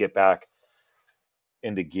to kind of get back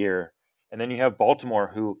into gear. And then you have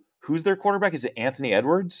Baltimore, who's their quarterback? Is it Anthony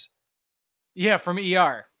Edwards? Yeah, from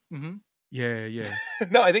ER. Mm-hmm. Yeah.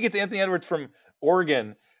 No, I think it's Anthony Edwards from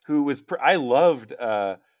Oregon, who was I loved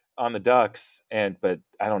on the Ducks, but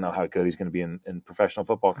I don't know how good he's going to be in professional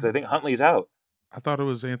football because I think Huntley's out. I thought it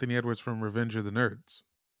was Anthony Edwards from Revenge of the Nerds.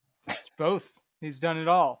 It's both. He's done it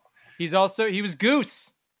all. He was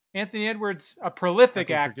Goose. Anthony Edwards, a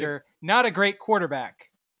prolific actor, not a great quarterback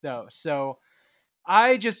though. So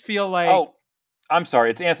I just feel like, oh, I'm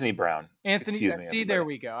sorry, it's Anthony Brown. Excuse me. See, there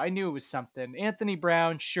we go. I knew it was something. Anthony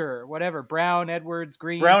Brown, sure, whatever. Brown, Edwards,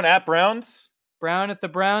 Green. Brown at Browns. Brown at the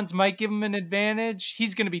Browns might give him an advantage.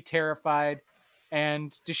 He's going to be terrified.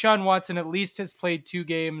 And Deshaun Watson at least has played 2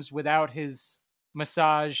 games without his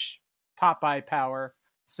massage Popeye power.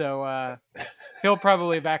 So he'll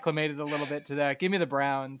probably have acclimated a little bit to that. Give me the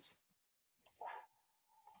Browns.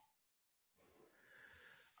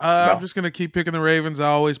 No. I'm just going to keep picking the Ravens. I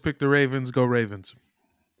always pick the Ravens. Go Ravens.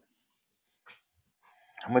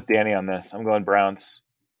 I'm with Danny on this. I'm going Browns.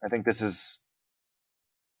 I think this is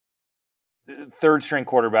third string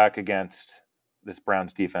quarterback against this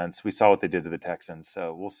Browns defense. We saw what they did to the Texans,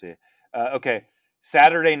 so we'll see. Okay,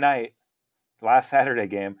 Saturday night, last Saturday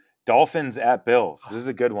game, Dolphins at Bills. This is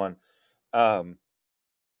a good one.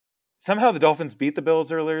 Somehow the Dolphins beat the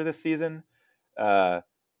Bills earlier this season. I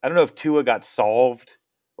don't know if Tua got solved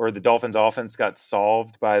or the Dolphins offense got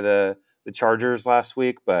solved by the Chargers last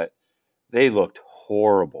week, but they looked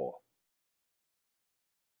horrible.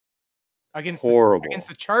 Against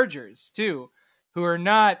the Chargers, too, who are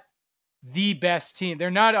not the best team. They're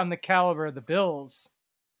not on the caliber of the Bills.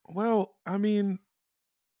 Well, I mean,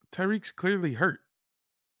 Tyreek's clearly hurt.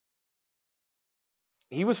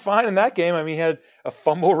 He was fine in that game. I mean, he had a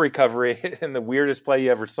fumble recovery in the weirdest play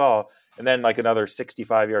you ever saw, and then like another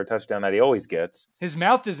 65-yard touchdown that he always gets. His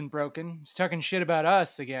mouth isn't broken. He's talking shit about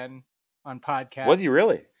us again on podcast. Was he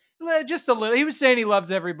really? Just a little. He was saying he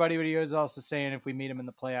loves everybody, but he was also saying if we meet him in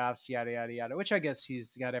the playoffs, yada, yada, yada, which I guess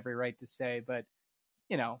he's got every right to say. But,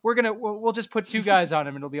 you know, we'll just put 2 guys on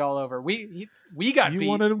him and it'll be all over. We got beat. You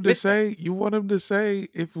wanted him to say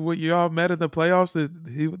if you all met in the playoffs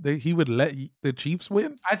that he would let the Chiefs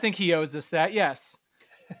win? I think he owes us that, yes.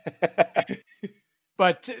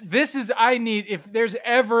 But if there's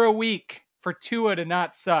ever a week for Tua to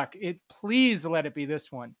not suck, please let it be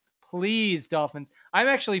this one. Please, Dolphins. I'm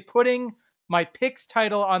actually putting my picks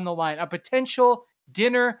title on the line. A potential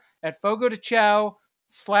dinner at Fogo de Chao /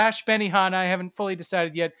 Benihana. I haven't fully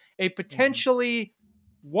decided yet. A potentially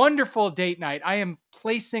wonderful date night. I am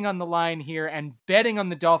placing on the line here and betting on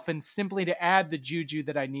the Dolphins simply to add the juju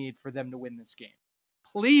that I need for them to win this game.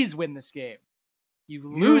 Please win this game. You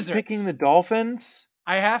losers. You're picking the Dolphins?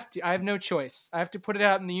 I have to. I have no choice. I have to put it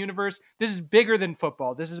out in the universe. This is bigger than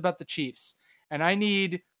football. This is about the Chiefs. And I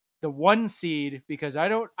need the 1 seed because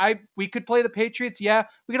we could play the Patriots. Yeah.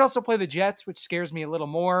 We could also play the Jets, which scares me a little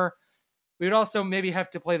more. We would also maybe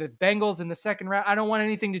have to play the Bengals in the second round. I don't want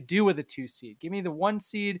anything to do with the 2 seed. Give me the 1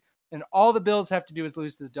 seed, and all the Bills have to do is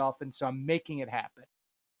lose to the Dolphins. So I'm making it happen.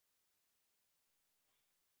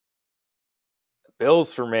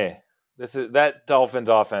 Bills for me. That Dolphins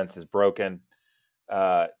offense is broken.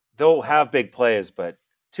 They'll have big plays, but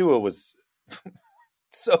Tua was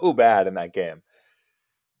so bad in that game.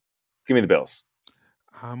 Give me the Bills.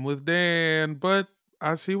 I'm with Dan, but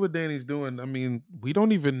I see what Danny's doing. I mean, we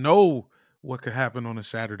don't even know what could happen on a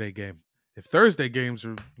Saturday game. If Thursday games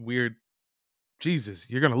are weird, Jesus,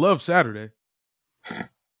 you're going to love Saturday.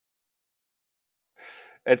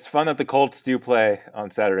 It's fun that the Colts do play on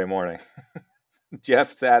Saturday morning.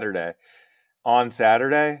 Jeff Saturday. On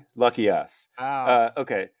Saturday? Lucky us. Wow.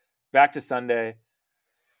 Okay, back to Sunday.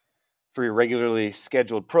 For your regularly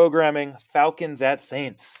scheduled programming, Falcons at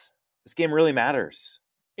Saints. This game really matters.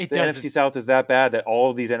 The NFC South is that bad that all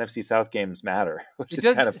of these NFC South games matter, which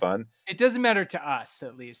is kind of fun. It doesn't matter to us,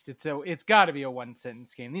 at least. It's got to be a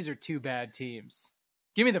 1-sentence game. These are 2 bad teams.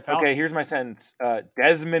 Give me the Falcons. Okay, here's my sentence.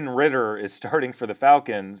 Desmond Ridder is starting for the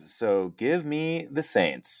Falcons, so give me the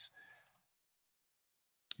Saints.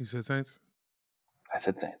 You said Saints? I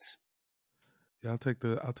said Saints. Yeah, I'll take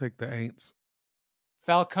the Aints.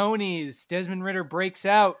 Falcones. Desmond Ridder breaks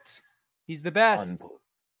out. He's the best.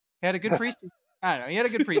 He had a good preseason. I don't know. He had a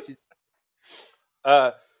good preseason.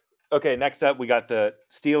 Okay, next up, we got the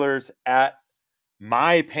Steelers at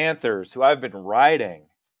my Panthers, who I've been riding.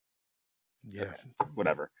 Yeah.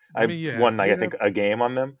 Whatever. I won, I think, a game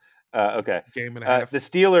on them. Okay. Game and a half. The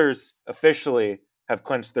Steelers officially have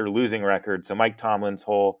clinched their losing record. So Mike Tomlin's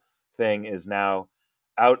whole thing is now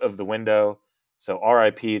out of the window. So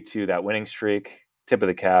RIP to that winning streak. Tip of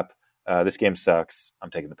the cap. This game sucks. I'm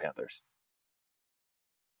taking the Panthers.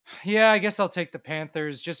 Yeah, I guess I'll take the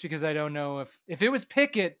Panthers just because I don't know if it was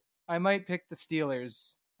Pickett, I might pick the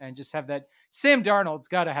Steelers and just have that. Sam Darnold's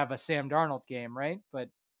got to have a Sam Darnold game, right? But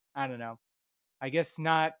I don't know. I guess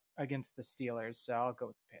not against the Steelers, so I'll go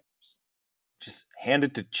with the Panthers. Just hand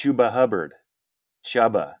it to Chuba Hubbard.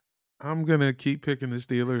 Chuba. I'm going to keep picking the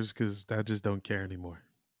Steelers because I just don't care anymore.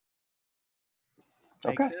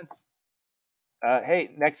 Makes sense. Hey,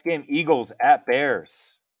 next game, Eagles at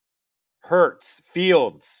Bears. Hurts,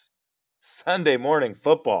 Fields, Sunday morning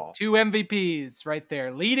football. 2 MVPs right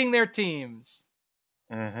there, leading their teams.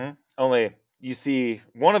 Mm-hmm. Only you see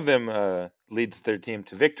one of them leads their team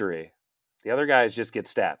to victory. The other guys just get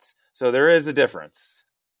stats. So there is a difference.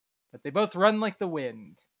 But they both run like the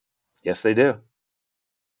wind. Yes, they do.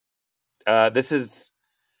 This is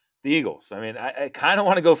the Eagles. I mean, I kind of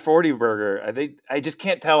want to go 40 burger. I just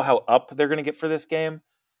can't tell how up they're going to get for this game.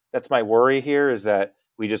 That's my worry here, is that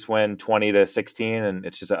we just win 20-16 and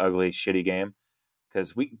it's just an ugly, shitty game.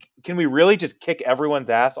 Because can we really just kick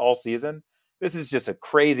everyone's ass all season? This is just a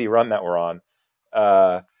crazy run that we're on.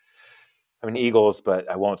 I mean, Eagles, but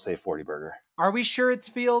I won't say 40 burger. Are we sure it's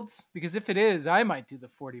Fields? Because if it is, I might do the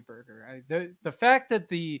 40 burger. The fact that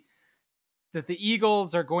the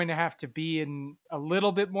Eagles are going to have to be in a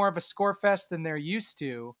little bit more of a score fest than they're used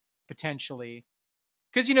to, potentially.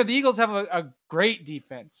 Because, the Eagles have a great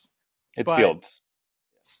defense. It's Fields.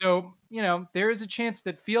 So, there is a chance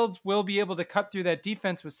that Fields will be able to cut through that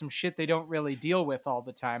defense with some shit they don't really deal with all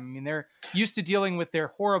the time. I mean, they're used to dealing with their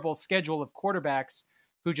horrible schedule of quarterbacks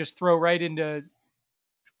who just throw right into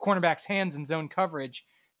cornerbacks' hands in zone coverage.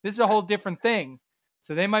 This is a whole different thing.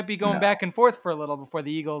 So they might be going back and forth for a little before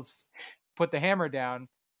the Eagles put the hammer down.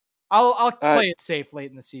 I'll play it safe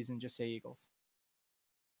late in the season, just say Eagles.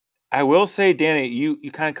 I will say, Danny,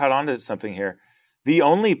 you kind of caught on to something here. The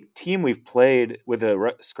only team we've played with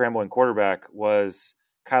a scrambling quarterback was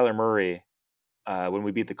Kyler Murray when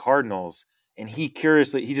we beat the Cardinals, and he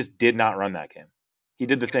just did not run that game. He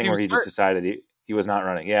did the thing where he just decided he was not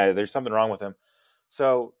running. Yeah, there's something wrong with him.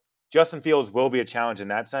 So Justin Fields will be a challenge in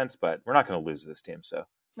that sense, but we're not going to lose this team. So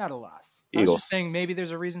not a loss. Eagles. I was just saying maybe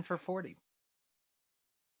there's a reason for 40.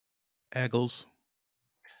 Eagles.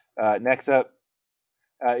 Next up,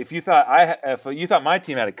 if you thought my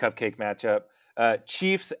team had a cupcake matchup,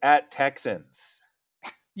 Chiefs at Texans.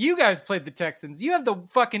 You guys played the Texans. You have the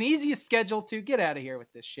fucking easiest schedule to get out of here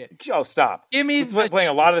with this shit. Oh, stop. Give me playing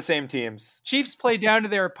a lot of the same teams. Chiefs play down to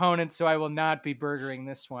their opponents, so I will not be burgering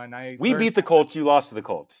this one. We beat the Colts. You lost to the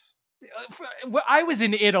Colts. I was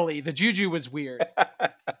in Italy. The juju was weird.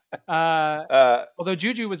 Although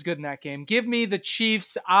juju was good in that game. Give me the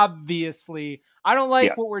Chiefs, obviously. I don't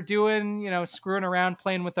like what we're doing, screwing around,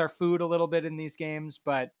 playing with our food a little bit in these games,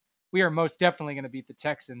 but we are most definitely going to beat the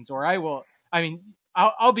Texans, or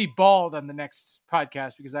I'll be bald on the next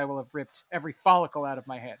podcast because I will have ripped every follicle out of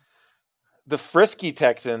my head. The frisky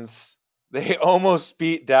Texans, they almost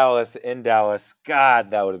beat Dallas in Dallas. God,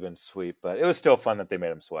 that would have been sweet, but it was still fun that they made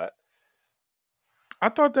them sweat. I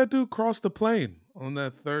thought that dude crossed the plane on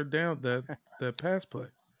that third down, that pass play.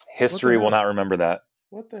 History will not remember that.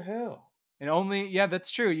 What the hell? And that's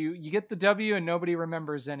true. You get the W and nobody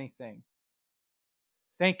remembers anything.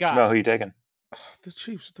 Thank God. No, who are you taking? The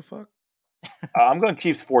Chiefs. What the fuck? I'm going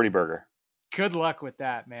Chiefs 40 burger. Good luck with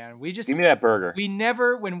that, man. Give me that burger. We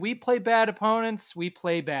never, when we play bad opponents, we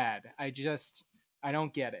play bad. I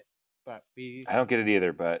don't get it. But I don't get it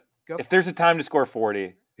either. But if there's a time to score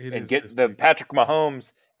 40 and get the Patrick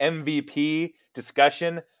Mahomes MVP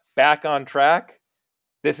discussion back on track,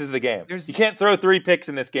 this is the game. You can't throw 3 picks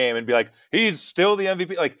in this game and be like, he's still the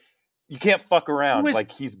MVP. Like, you can't fuck around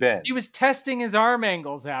like he's been. He was testing his arm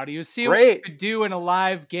angles out. He was seeing what he could do in a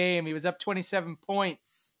live game. He was up 27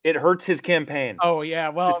 points. It hurts his campaign. Oh, yeah.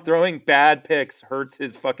 Well, just throwing bad picks hurts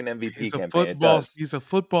his fucking MVP campaign. He's a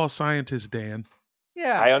football scientist, Dan.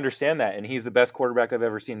 Yeah. I understand that. And he's the best quarterback I've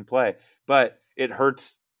ever seen play. But it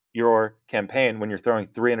hurts your campaign when you're throwing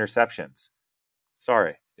 3 interceptions.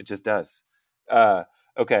 Sorry. It just does.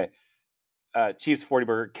 Okay. Chiefs 40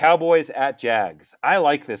 burger. Cowboys at Jags. I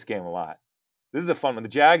like this game a lot. This is a fun one. The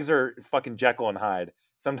Jags are fucking Jekyll and Hyde.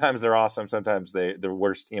 Sometimes they're awesome. Sometimes they're the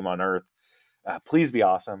worst team on earth. Please be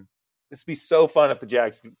awesome. This would be so fun if the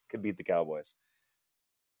Jags could beat the Cowboys.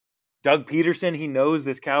 Doug Peterson, he knows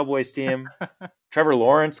this Cowboys team. Trevor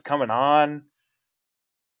Lawrence coming on.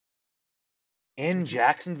 In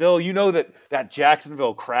Jacksonville. You know that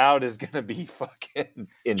Jacksonville crowd is going to be fucking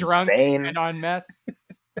insane. Drunk and on meth.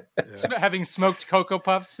 Having smoked Cocoa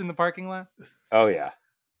Puffs in the parking lot. Oh, yeah.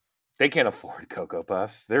 They can't afford Cocoa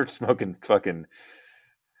Puffs. They're smoking fucking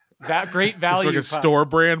that great value. They're smoking store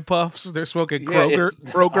brand puffs. They're smoking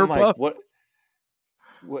Kroger like, puffs.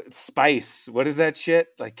 What spice? What is that shit?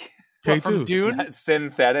 Like K2 from Dune? It's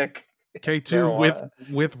synthetic. K2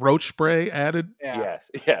 with roach spray added. Yeah.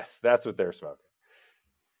 Yes, that's what they're smoking.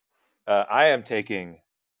 I am taking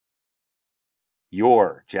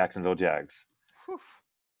your Jacksonville Jags. Whew.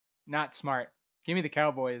 Not smart. Give me the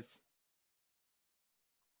Cowboys.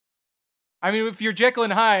 I mean, if you're Jekyll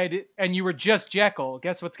and Hyde and you were just Jekyll,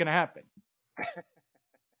 guess what's going to happen?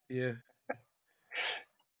 Yeah.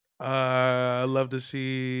 I love to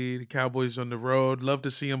see the Cowboys on the road. Love to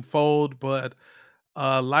see them fold, but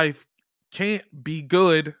life can't be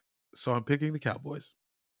good, so I'm picking the Cowboys.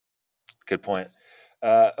 Good point.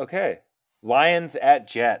 Okay. Lions at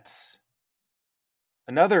Jets.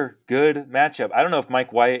 Another good matchup. I don't know if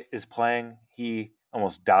Mike White is playing. He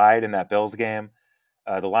almost died in that Bills game.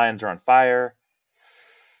 The Lions are on fire.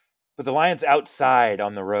 But the Lions outside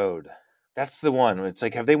on the road. That's the one. It's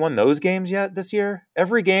like, have they won those games yet this year?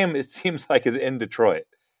 Every game, it seems like, is in Detroit.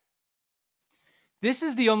 This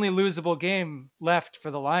is the only losable game left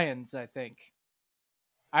for the Lions, I think.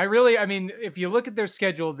 If you look at their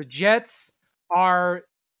schedule, the Jets are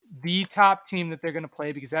the top team that they're going to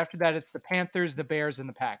play because after that, it's the Panthers, the Bears, and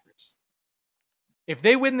the Packers. If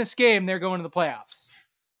they win this game, they're going to the playoffs.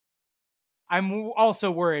 I'm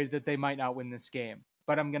also worried that they might not win this game,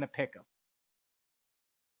 but I'm going to pick them.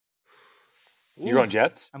 You're going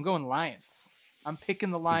Jets? I'm going Lions. I'm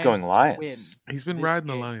picking the Lions. He's going Lions. He's been riding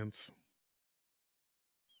the Lions.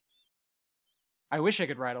 I wish I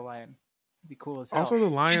could ride a lion. It'd be cool as hell. Also, the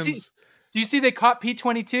Lions. Do you see they caught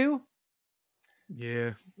P-22?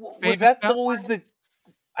 Yeah. Was that always the?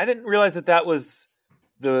 I didn't realize that was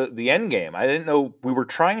the end game. I didn't know we were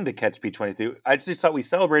trying to catch P-22. I just thought we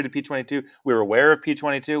celebrated P-22. We were aware of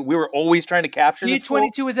P-22. We were always trying to capture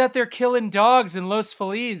P-22 was out there killing dogs in Los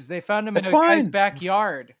Feliz. They found him in a guy's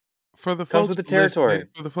backyard. For the folks with the territory.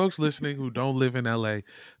 For the folks listening who don't live in LA,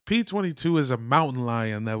 P-22 is a mountain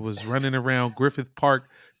lion that was running around Griffith Park.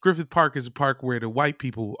 Griffith Park is a park where the white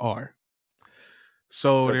people are.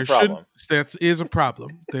 So there is a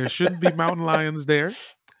problem. There shouldn't be mountain lions there.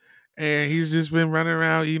 And he's just been running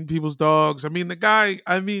around eating people's dogs. I mean, the guy,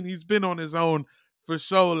 he's been on his own for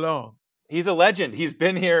so long. He's a legend. He's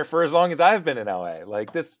been here for as long as I've been in LA.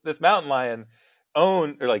 Like this mountain lion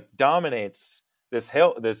dominates this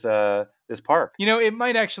park. You know, it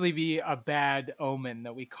might actually be a bad omen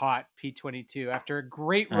that we caught P-22 after a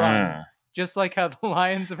great run, just like how the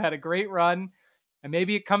Lions have had a great run, and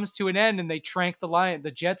maybe it comes to an end and they trank the Lions.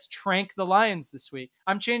 The Jets trank the Lions this week.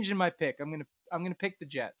 I'm changing my pick. I'm gonna pick the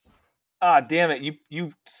Jets. Ah, damn it!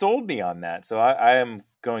 You sold me on that, so I am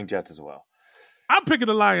going Jets as well. I'm picking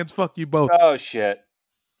the Lions. Fuck you both. Oh shit.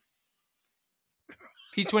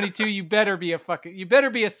 P-22, you better be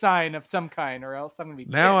a sign of some kind, or else I'm gonna be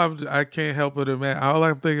pissed. I can't help but imagine. All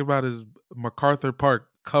I'm thinking about is MacArthur Park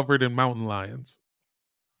covered in mountain lions,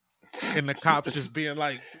 and the cops just being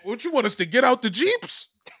like, "What you want us to get out the jeeps?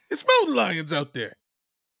 It's mountain lions out there."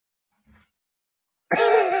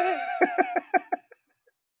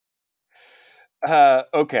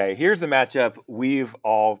 Okay, here's the matchup we've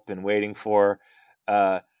all been waiting for.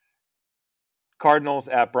 Cardinals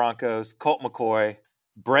at Broncos. Colt McCoy.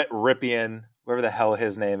 Brett Ripien, whatever the hell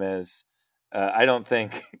his name is. I don't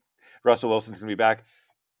think Russell Wilson's going to be back.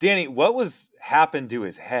 Danny, what happened to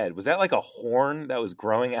his head? Was that like a horn that was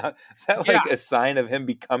growing out? Is that like a sign of him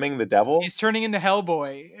becoming the devil? He's turning into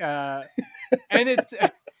Hellboy. And it's,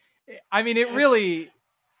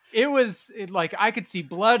 it was like I could see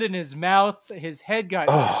blood in his mouth. His head got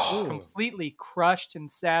completely crushed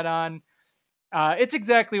and sat on. It's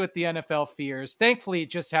exactly what the NFL fears. Thankfully, it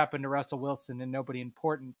just happened to Russell Wilson and nobody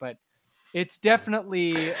important, but it's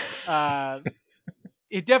definitely it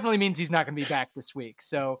definitely means he's not going to be back this week.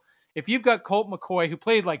 So if you've got Colt McCoy, who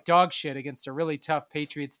played like dog shit against a really tough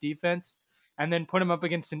Patriots defense, and then put him up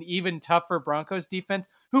against an even tougher Broncos defense,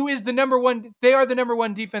 who is the number one, they are the number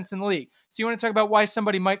one defense in the league. So you want to talk about why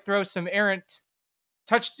somebody might throw some errant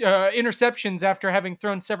interceptions after having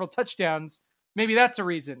thrown several touchdowns. Maybe that's a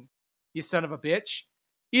reason. You son of a bitch.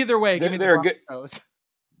 Either way, give me the Broncos.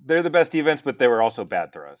 They're the best defense, but they were also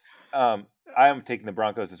bad throws. I am taking the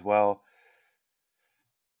Broncos as well.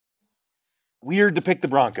 Weird to pick the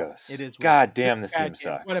Broncos. It is weird. God damn, this team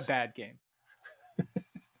sucks. What a bad game.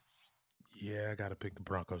 Yeah, I got to pick the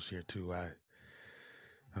Broncos here too. I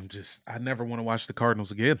never want to watch the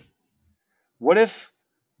Cardinals again. What if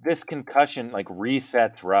this concussion like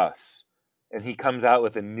resets Russ and he comes out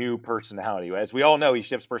with a new personality? As we all know, he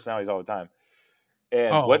shifts personalities all the time.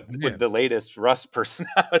 And what would the latest Russ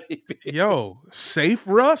personality be? Yo, Safe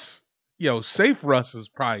Russ? Yo, Safe Russ is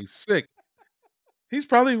probably sick. He's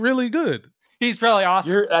probably really good. He's probably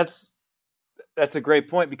awesome. That's a great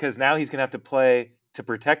point, because now he's going to have to play to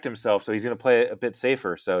protect himself, so he's going to play a bit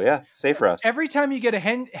safer. So, yeah, Safe Russ. Every time you get a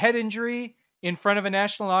head injury in front of a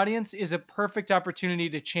national audience is a perfect opportunity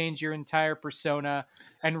to change your entire persona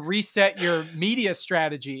and reset your media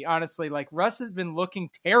strategy, honestly. Like, Russ has been looking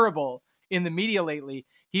terrible in the media lately.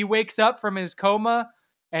 He wakes up from his coma,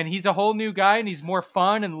 and he's a whole new guy, and he's more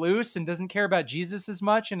fun and loose and doesn't care about Jesus as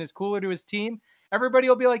much and is cooler to his team. Everybody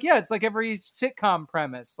will be like, yeah, it's like every sitcom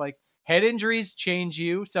premise. Like, head injuries change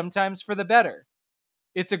you, sometimes for the better.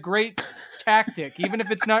 It's a great tactic, even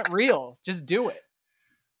if it's not real. Just do it.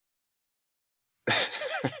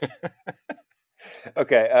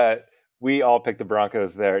 Okay, we all picked the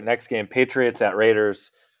Broncos there. Next game, Patriots at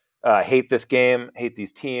Raiders. Hate this game, hate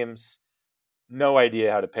these teams. No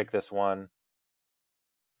idea how to pick this one.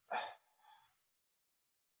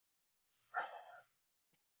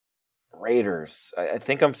 Raiders. I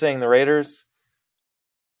think I'm saying the Raiders.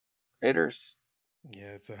 Raiders.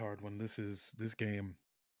 Yeah, it's a hard one. This game.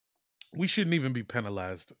 We shouldn't even be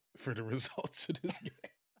penalized for the results of this game.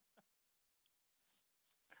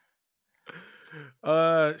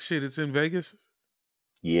 Shit, it's in Vegas?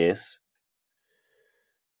 Yes.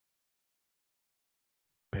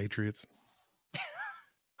 Patriots.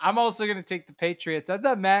 I'm also going to take the Patriots. I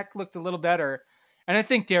thought Mac looked a little better, and I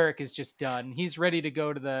think Derek is just done. He's ready to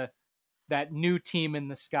go to that new team in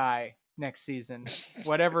the sky next season,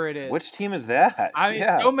 whatever it is. Which team is that?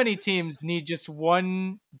 So many teams need just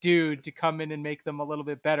one dude to come in and make them a little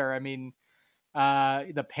bit better. I mean,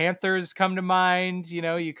 the Panthers come to mind. You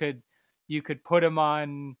know, you could put them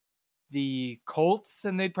on the Colts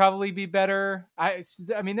and they'd probably be better. I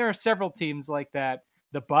mean, there are several teams like that.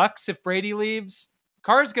 The Bucks, if Brady leaves,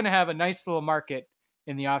 Carr's going to have a nice little market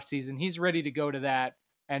in the offseason. He's ready to go to that.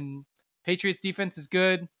 And Patriots defense is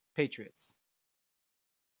good. Patriots.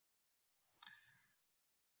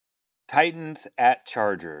 Titans at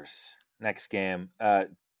Chargers. Next game.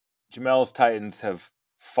 Jamel's Titans have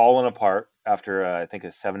fallen apart after, I think, a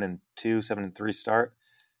 7-2, 7-3 start.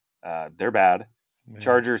 They're bad. Man.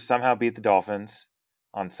 Chargers somehow beat the Dolphins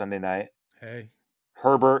on Sunday night. Hey.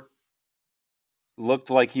 Herbert looked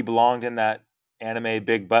like he belonged in that anime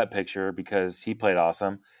big butt picture because he played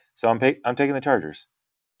awesome. So I'm taking the Chargers.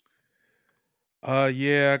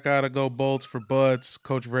 Yeah, I gotta go Bolts for butts.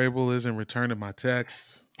 Coach Vrabel isn't returning my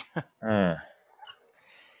texts.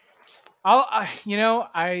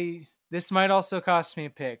 This might also cost me a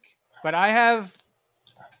pick, but I have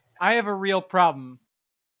a real problem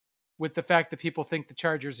with the fact that people think the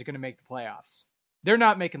Chargers are going to make the playoffs. They're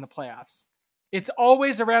not making the playoffs. It's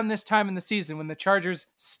always around this time in the season when the Chargers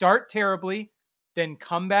start terribly, then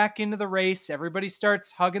come back into the race. Everybody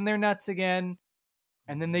starts hugging their nuts again,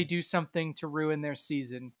 and then they do something to ruin their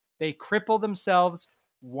season. They cripple themselves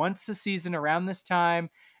once a season around this time.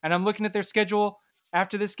 And I'm looking at their schedule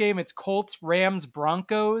after this game. It's Colts, Rams,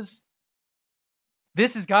 Broncos.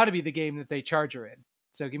 This has got to be the game that they Charger in.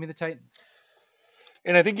 So give me the Titans.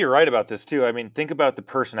 And I think you're right about this too. I mean, think about the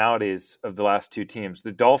personalities of the last two teams.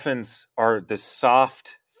 The Dolphins are the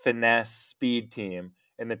soft, finesse, speed team,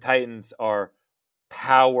 and the Titans are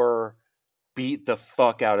power, beat the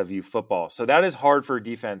fuck out of you football. So that is hard for a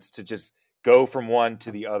defense to just go from one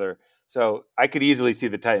to the other. So I could easily see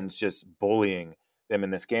the Titans just bullying them in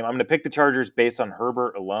this game. I'm going to pick the Chargers based on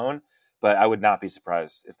Herbert alone, but I would not be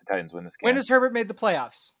surprised if the Titans win this game. When has Herbert made the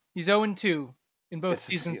playoffs? He's 0-2 in both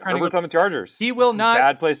seasons. Herbert's on the Chargers. He will not.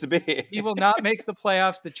 Bad place to be. He will not make the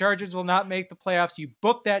playoffs. The Chargers will not make the playoffs. You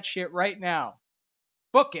book that shit right now.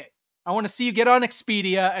 Book it. I want to see you get on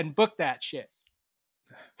Expedia and book that shit.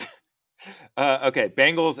 Okay,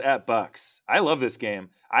 Bengals at Bucks. I love this game.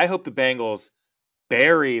 I hope the Bengals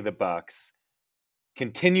bury the Bucks.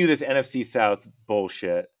 Continue this NFC South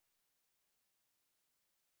bullshit.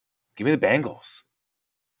 Give me the Bengals.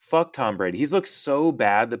 Fuck Tom Brady. He's looked so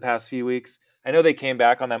bad the past few weeks. I know they came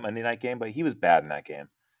back on that Monday night game, but he was bad in that game.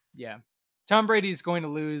 Yeah. Tom Brady's going to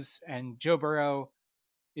lose, and Joe Burrow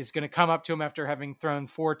is going to come up to him after having thrown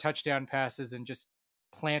 4 touchdown passes and just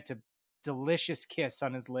plant a delicious kiss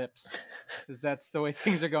on his lips, because that's the way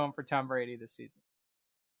things are going for Tom Brady this season.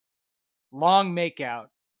 Long makeout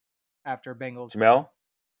after Bengals. Jamel?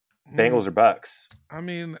 Bengals or Bucks? I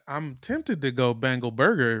mean, I'm tempted to go Bengal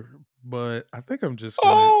Burger, but I think I'm just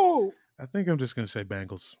gonna say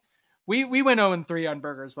Bengals. We went 0-3 on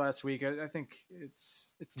burgers last week. I think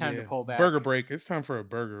it's time to pull back. Burger break. It's time for a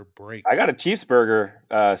burger break. I got a Chiefs burger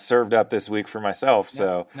served up this week for myself,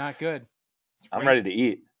 so it's not good. I'm ready to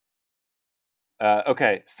eat.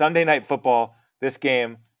 Okay, Sunday Night Football. This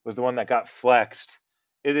game was the one that got flexed.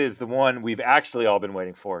 It is the one we've actually all been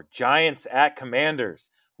waiting for. Giants at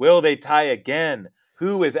Commanders. Will they tie again?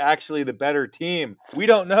 Who is actually the better team? We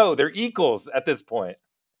don't know. They're equals at this point.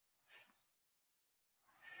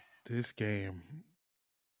 This game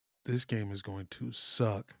is going to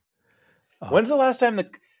suck. When's the last time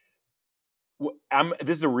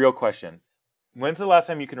this is a real question. When's the last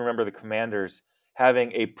time you can remember the Commanders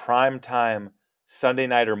having a primetime Sunday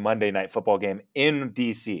night or Monday night football game in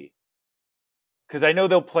DC? Because I know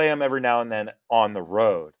they'll play them every now and then on the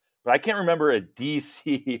road, but I can't remember a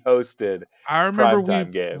DC hosted I remember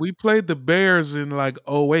primetime game. We played the Bears in like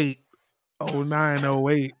 08, 09,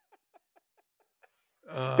 08.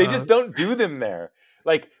 They just don't do them there.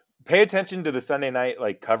 Like, pay attention to the Sunday night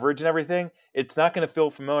like coverage and everything. It's not going to feel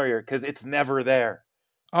familiar because it's never there.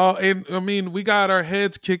 Oh, and I mean, we got our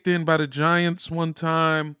heads kicked in by the Giants one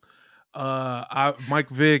time. Mike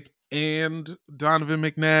Vick and Donovan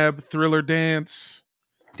McNabb, Thriller Dance.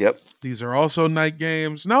 Yep. These are also night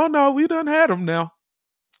games. No, we done had them now.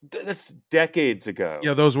 That's decades ago.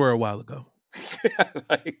 Yeah, those were a while ago.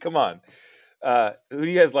 Like, come on. Who do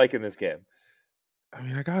you guys like in this game? I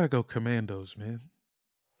mean, I gotta go Commandos, man.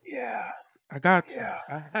 Yeah. I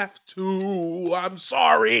have to. I'm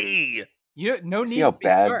sorry. No need to be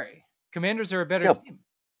sorry. Commanders are a better team.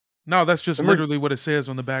 No, that's just literally what it says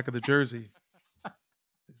on the back of the jersey.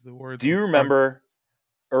 It's the words. Do you remember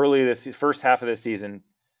early this first half of this season,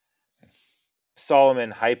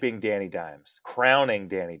 Solomon hyping Danny Dimes, crowning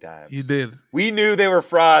Danny Dimes? He did. We knew they were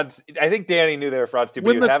frauds. I think Danny knew they were frauds too.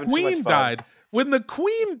 But he was having too much fun. When the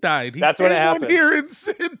Queen died, that's when it happened. Here and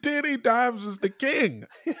said Danny Dimes is the king.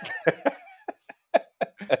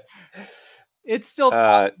 It's still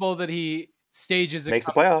possible that he stages makes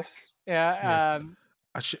the playoffs. Yeah.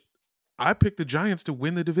 I picked the Giants to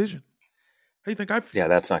win the division. How do you think I feel? Yeah,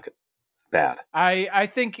 that's not good. Bad. I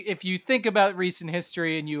think if you think about recent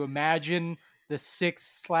history and you imagine the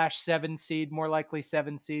 6/7 seed, more likely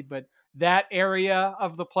 7 seed, but that area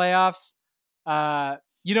of the playoffs,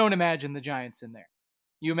 you don't imagine the Giants in there.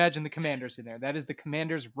 You imagine the Commanders in there. That is the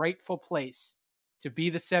Commanders' rightful place to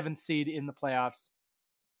be the 7th seed in the playoffs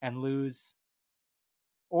and lose.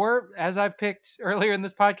 Or, as I've picked earlier in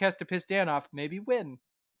this podcast to piss Dan off, maybe win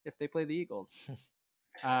if they play the Eagles.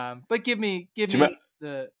 But give me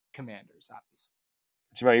the Commanders, obviously.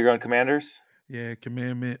 Jamal, you're going Commanders? Yeah,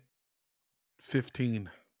 Commandment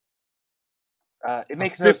 15. It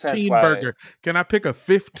makes no sense. 15 burger. Can I pick a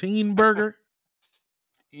 15 burger?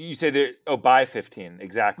 You say there by 15,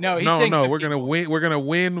 exactly. No, we're gonna win. We're gonna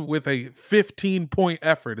win with a 15-point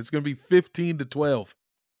effort. It's gonna be 15-12.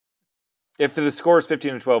 If the score is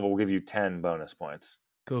 15-12, we'll give you 10 bonus points.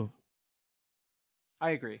 Cool.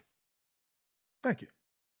 I agree. Thank you.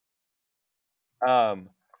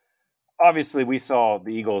 Obviously, we saw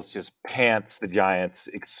the Eagles just pants the Giants,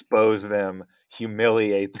 expose them,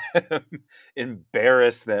 humiliate them,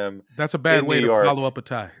 embarrass them. That's a bad way to follow up a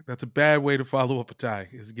tie. That's a bad way to follow up a tie,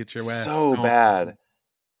 is get your ass so bad.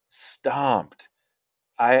 Stomped.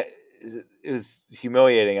 It was a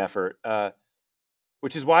humiliating effort,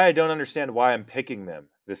 which is why I don't understand why I'm picking them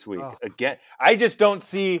this week. Again, I just don't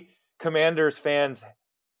see Commanders fans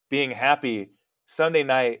being happy Sunday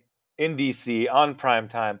night in DC on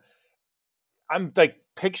primetime. I'm like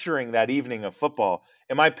picturing that evening of football.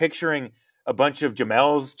 Am I picturing a bunch of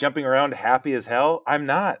Jamels jumping around happy as hell? I'm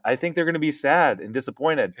not. I think they're going to be sad and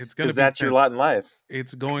disappointed because that's tense. Your lot in life.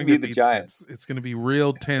 It's going to be the Giants. Tense. It's going to be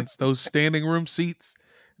real tense. Those standing room seats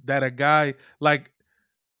that a guy like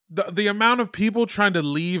the amount of people trying to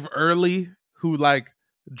leave early who like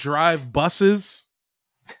drive buses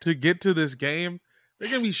to get to this game, they're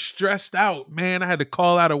going to be stressed out. Man, I had to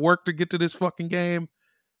call out of work to get to this fucking game.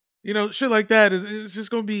 You know, shit like that is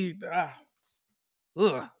just going to be, I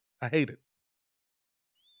hate it.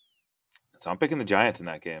 So I'm picking the Giants in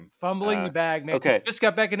that game. Fumbling the bag, man. Okay. Just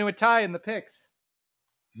got back into a tie in the picks.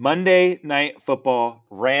 Monday Night Football,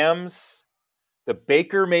 Rams, the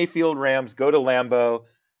Baker Mayfield Rams go to Lambeau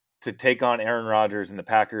to take on Aaron Rodgers and the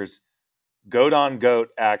Packers. Goat on goat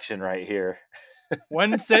action right here.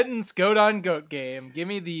 One sentence goat on goat game. Give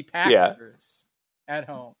me the Packers at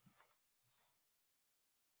home.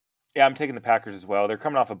 Yeah, I'm taking the Packers as well. They're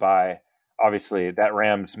coming off a bye. Obviously, that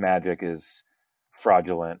Rams magic is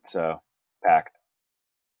fraudulent, so Pack.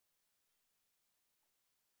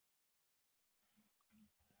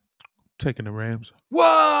 Taking the Rams.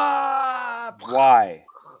 What? Why?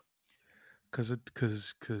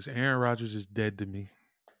 Because Aaron Rodgers is dead to me.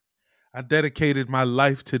 I dedicated my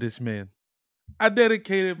life to this man.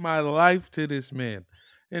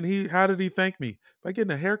 And how did he thank me? By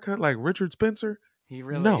getting a haircut like Richard Spencer? He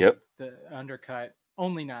really no. The undercut.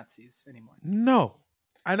 Only Nazis anymore. No.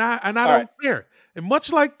 And I don't care. And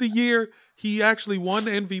much like the year he actually won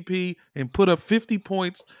the MVP and put up 50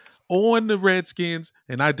 points on the Redskins,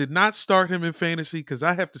 and I did not start him in fantasy because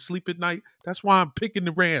I have to sleep at night. That's why I'm picking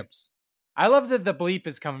the Rams. I love that the bleep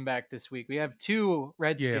is coming back this week. We have 2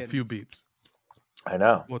 Redskins. Yeah, a few beeps. I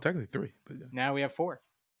know. Well, technically 3. But yeah. Now we have 4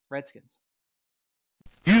 Redskins.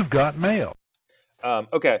 You've got mail.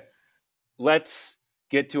 Okay, let's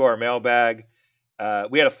get to our mailbag.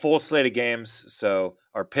 We had a full slate of games, so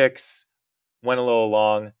our picks went a little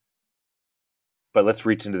long. But let's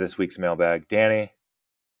reach into this week's mailbag. Danny,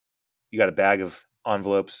 you got a bag of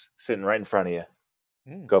envelopes sitting right in front of you.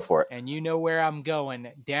 Go for it. And you know where I'm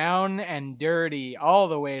going. Down and dirty all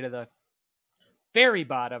the way to the very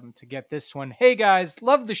bottom to get this one. Hey guys,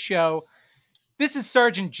 love the show. This is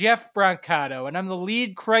Sergeant Jeff Brancato, and I'm the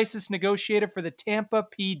lead crisis negotiator for the Tampa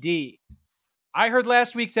PD. I heard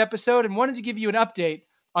last week's episode and wanted to give you an update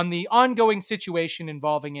on the ongoing situation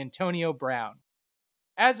involving Antonio Brown.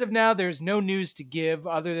 As of now, there's no news to give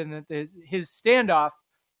other than that his standoff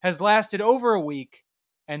has lasted over a week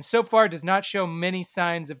and so far does not show many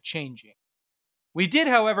signs of changing. We did,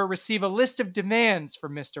 however, receive a list of demands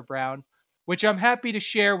from Mr. Brown, which I'm happy to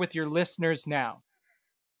share with your listeners now.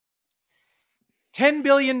 $10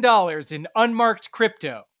 billion in unmarked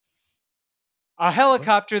crypto. A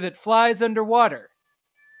helicopter that flies underwater.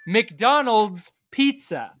 McDonald's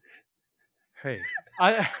pizza. Hey.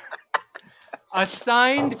 A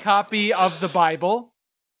signed copy of the Bible.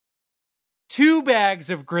 2 bags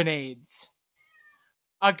of grenades.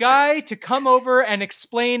 A guy to come over and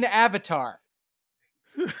explain Avatar.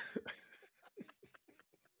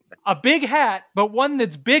 A big hat, but one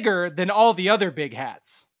that's bigger than all the other big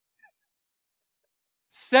hats.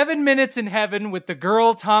 7 minutes in heaven with the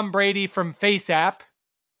girl Tom Brady from FaceApp.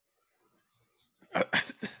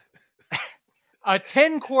 A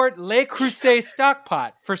 10-quart Le Creuset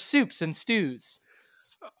stockpot for soups and stews.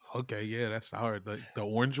 Okay, yeah, that's hard. The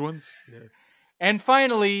orange ones? Yeah. And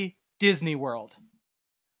finally, Disney World.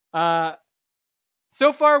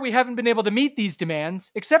 So far, we haven't been able to meet these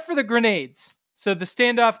demands, except for the grenades. So the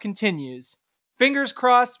standoff continues. Fingers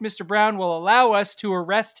crossed, Mr. Brown will allow us to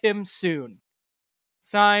arrest him soon.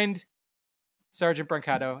 Signed, Sergeant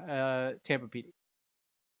Brancato, Tampa PD.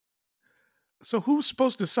 So who's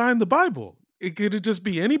supposed to sign the Bible? Could it just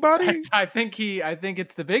be anybody? I think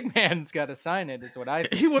it's the big man's got to sign it, is what I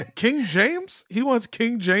think. He wants King James? He wants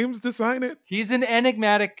King James to sign it? He's an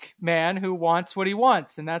enigmatic man who wants what he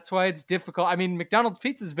wants, and that's why it's difficult. I mean, McDonald's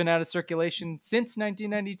pizza's been out of circulation since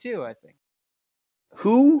 1992, I think.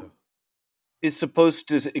 Who is supposed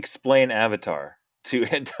to explain Avatar to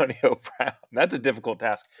Antonio Brown? That's a difficult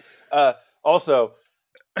task. Also,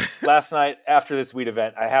 last night after this weed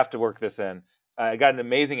event, I have to work this in. I got an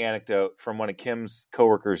amazing anecdote from one of Kim's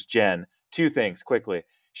coworkers, Jen. 2 things quickly.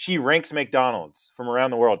 She ranks McDonald's from around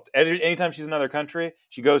the world. Anytime she's in another country,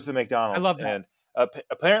 she goes to the McDonald's. I love that. And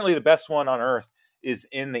apparently the best one on earth is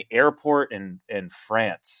in the airport in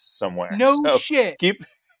France somewhere. No shit. Keep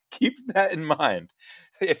that in mind.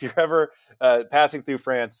 If you're ever passing through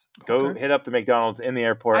France, go hit up the McDonald's in the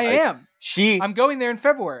airport. I'm going there in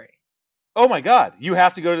February. Oh my God. You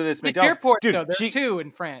have to go to this McDonald's. Airport, dude, there are 2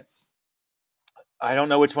 in France. I don't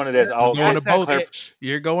know which one it is.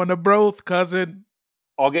 You're going to both, cousin.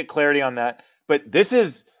 I'll get clarity on that. But this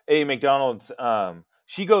is a McDonald's.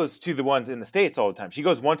 She goes to the ones in the States all the time. She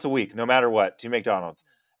goes once a week, no matter what, to McDonald's.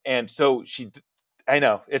 And so I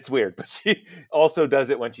know it's weird, but she also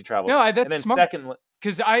does it when she travels. No, that's and then smart.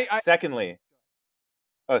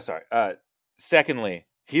 Secondly,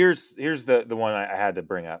 here's the one I had to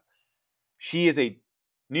bring up. She is a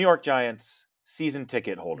New York Giants season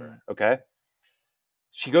ticket holder. Okay.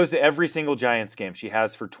 She goes to every single Giants game. She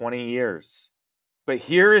has for 20 years. But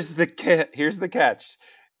here's the catch,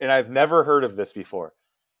 and I've never heard of this before.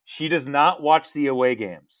 She does not watch the away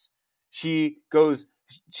games. She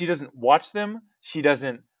doesn't watch them. She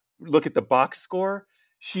doesn't look at the box score.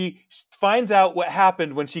 She finds out what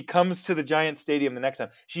happened when she comes to the Giants stadium the next time.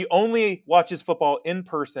 She only watches football in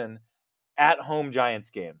person at home Giants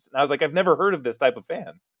games. And I was like, I've never heard of this type of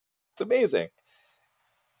fan. It's amazing.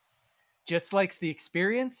 Just likes the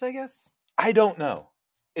experience, I guess? I don't know.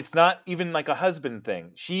 It's not even like a husband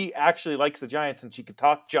thing. She actually likes the Giants and she could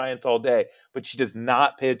talk Giants all day, but she does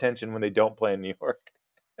not pay attention when they don't play in New York.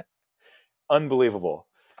 Unbelievable.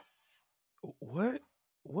 What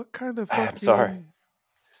kind of I'm sorry.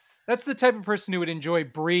 That's the type of person who would enjoy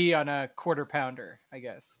brie on a quarter pounder, I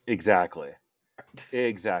guess. Exactly.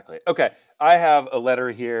 Okay. I have a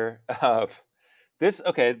letter here We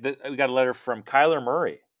got a letter from Kyler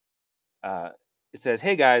Murray. It says,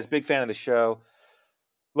 "Hey guys, big fan of the show.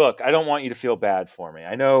 Look, I don't want you to feel bad for me.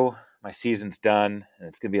 I know my season's done and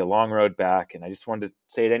it's going to be a long road back. And I just wanted to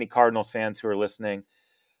say to any Cardinals fans who are listening,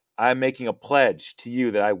 I'm making a pledge to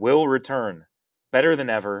you that I will return better than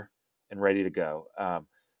ever and ready to go.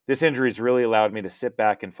 This injury has really allowed me to sit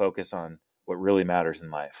back and focus on what really matters in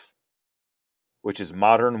life, which is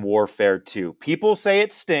Modern Warfare 2. People say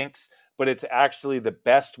it stinks, but it's actually the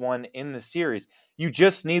best one in the series. You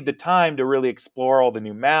just need the time to really explore all the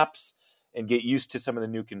new maps and get used to some of the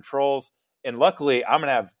new controls. And luckily, I'm going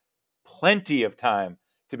to have plenty of time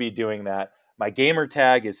to be doing that. My gamer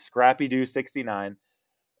tag is ScrappyDoo69.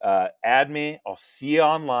 Add me. I'll see you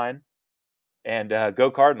online. And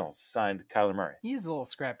go Cardinals, signed Kyler Murray. He's a little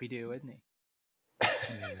Scrappy-Doo, isn't he?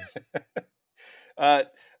 I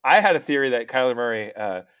had a theory that Kyler Murray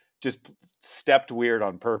just stepped weird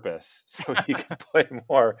on purpose so he could play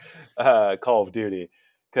more Call of Duty,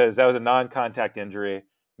 because that was a non-contact injury.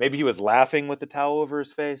 Maybe he was laughing with the towel over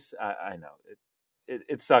his face. I know.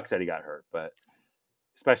 It sucks that he got hurt, but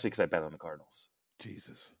especially because I bet on the Cardinals.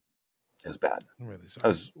 Jesus. It was bad. I'm really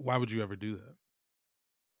sorry. Why would you ever do that?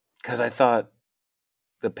 Because I thought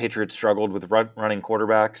the Patriots struggled with running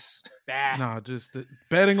quarterbacks. No, just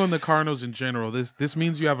betting on the Cardinals in general. This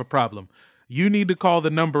means you have a problem. You need to call the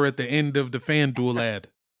number at the end of the FanDuel ad.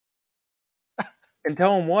 And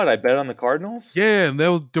tell them what? I bet on the Cardinals? Yeah, and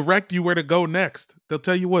they'll direct you where to go next. They'll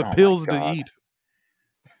tell you what pills to eat.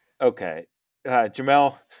 Okay.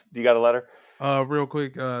 Jamel, do you got a letter? Real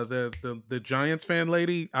quick, the Giants fan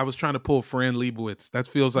lady, I was trying to pull Fran Lebowitz. That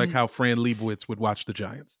feels like how Fran Lebowitz would watch the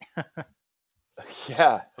Giants.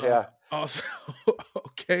 Yeah. Also,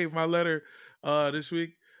 okay, my letter this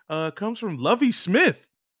week comes from Lovey Smith.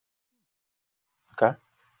 Okay.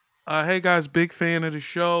 Hey guys, big fan of the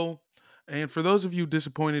show. And for those of you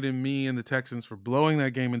disappointed in me and the Texans for blowing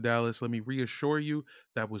that game in Dallas, let me reassure you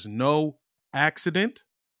that was no accident.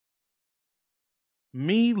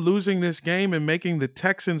 Me losing this game and making the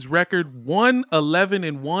Texans record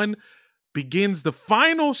 1-11-1 begins the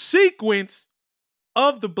final sequence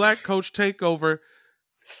of the Black Coach takeover.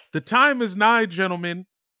 The time is nigh, gentlemen.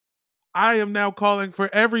 I am now calling for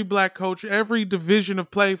every Black coach, every division of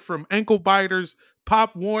play, from ankle biters,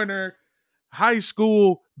 Pop Warner, high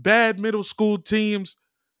school, bad middle school teams,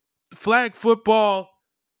 flag football.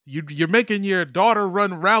 You're making your daughter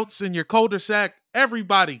run routes in your cul-de-sac.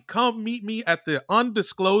 Everybody, come meet me at the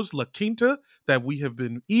undisclosed La Quinta that we have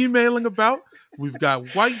been emailing about. We've got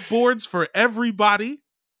whiteboards for everybody.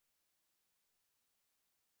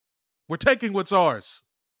 We're taking what's ours.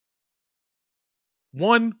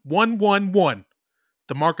 1-1-1-1,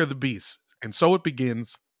 the mark of the beast. And so it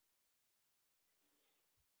begins.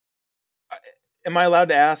 Am I allowed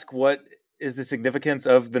to ask what is the significance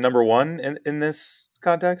of the number one in this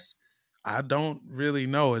context? I don't really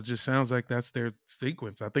know. It just sounds like that's their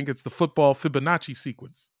sequence. I think it's the football Fibonacci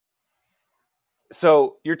sequence.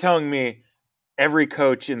 So you're telling me every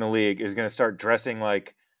coach in the league is going to start dressing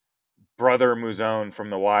like Brother Mouzone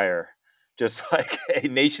from The Wire, just like a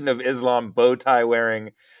Nation of Islam bow tie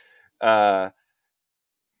wearing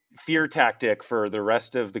fear tactic for the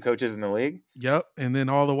rest of the coaches in the league? Yep. And then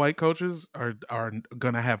all the white coaches are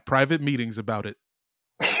going to have private meetings about it.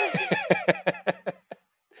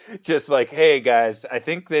 Just like, hey guys, I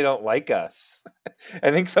think they don't like us.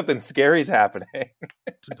 I think something scary's happening.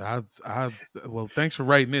 Well, thanks for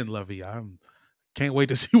writing in, Lovey. I can't wait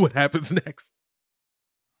to see what happens next.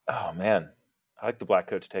 Oh man, I like the Black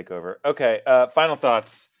Coach takeover. Okay, final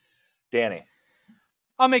thoughts, Danny.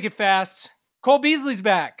 I'll make it fast. Cole Beasley's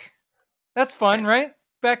back. That's fun, right?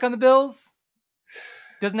 Back on the Bills.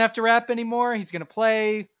 Doesn't have to rap anymore. He's going to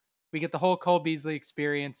play. We get the whole Cole Beasley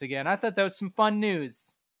experience again. I thought that was some fun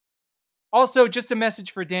news. Also, just a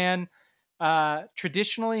message for Dan.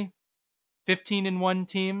 Traditionally, 15-1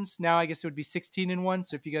 teams. Now I guess it would be 16-1.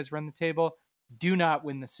 So if you guys run the table, do not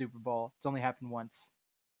win the Super Bowl. It's only happened once.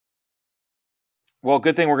 Well,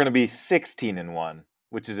 good thing we're going to be 16-1,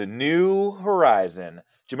 which is a new horizon.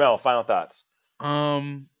 Jamel, final thoughts.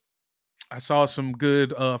 I saw some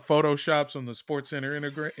good photoshops on the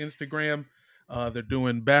SportsCenter Instagram. They're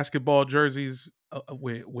doing basketball jerseys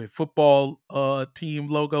with football team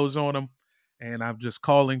logos on them. And I'm just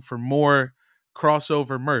calling for more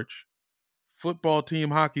crossover merch. Football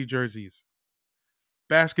team hockey jerseys.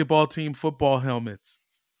 Basketball team football helmets.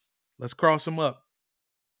 Let's cross them up.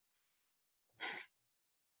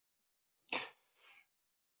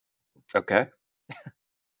 Okay.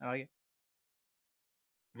 I like it.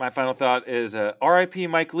 My final thought is R.I.P.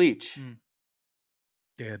 Mike Leach.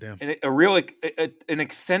 Yeah, damn. And an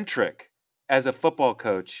eccentric as a football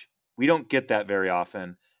coach, we don't get that very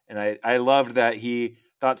often. And I loved that he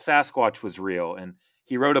thought Sasquatch was real. And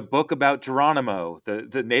he wrote a book about Geronimo,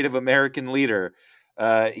 the Native American leader.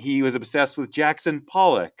 He was obsessed with Jackson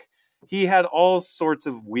Pollock. He had all sorts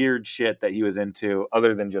of weird shit that he was into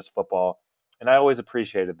other than just football. And I always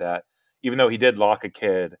appreciated that, even though he did lock a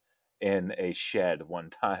kid in a shed one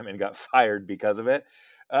time and got fired because of it.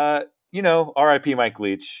 R.I.P. Mike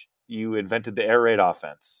Leach, you invented the air raid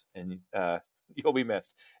offense, and you'll be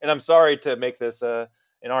missed. And I'm sorry to make this an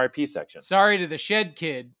R.I.P. section. Sorry to the shed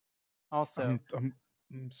kid also.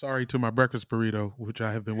 I'm sorry to my breakfast burrito, which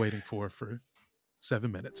I have been waiting for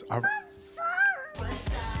 7 minutes. All right.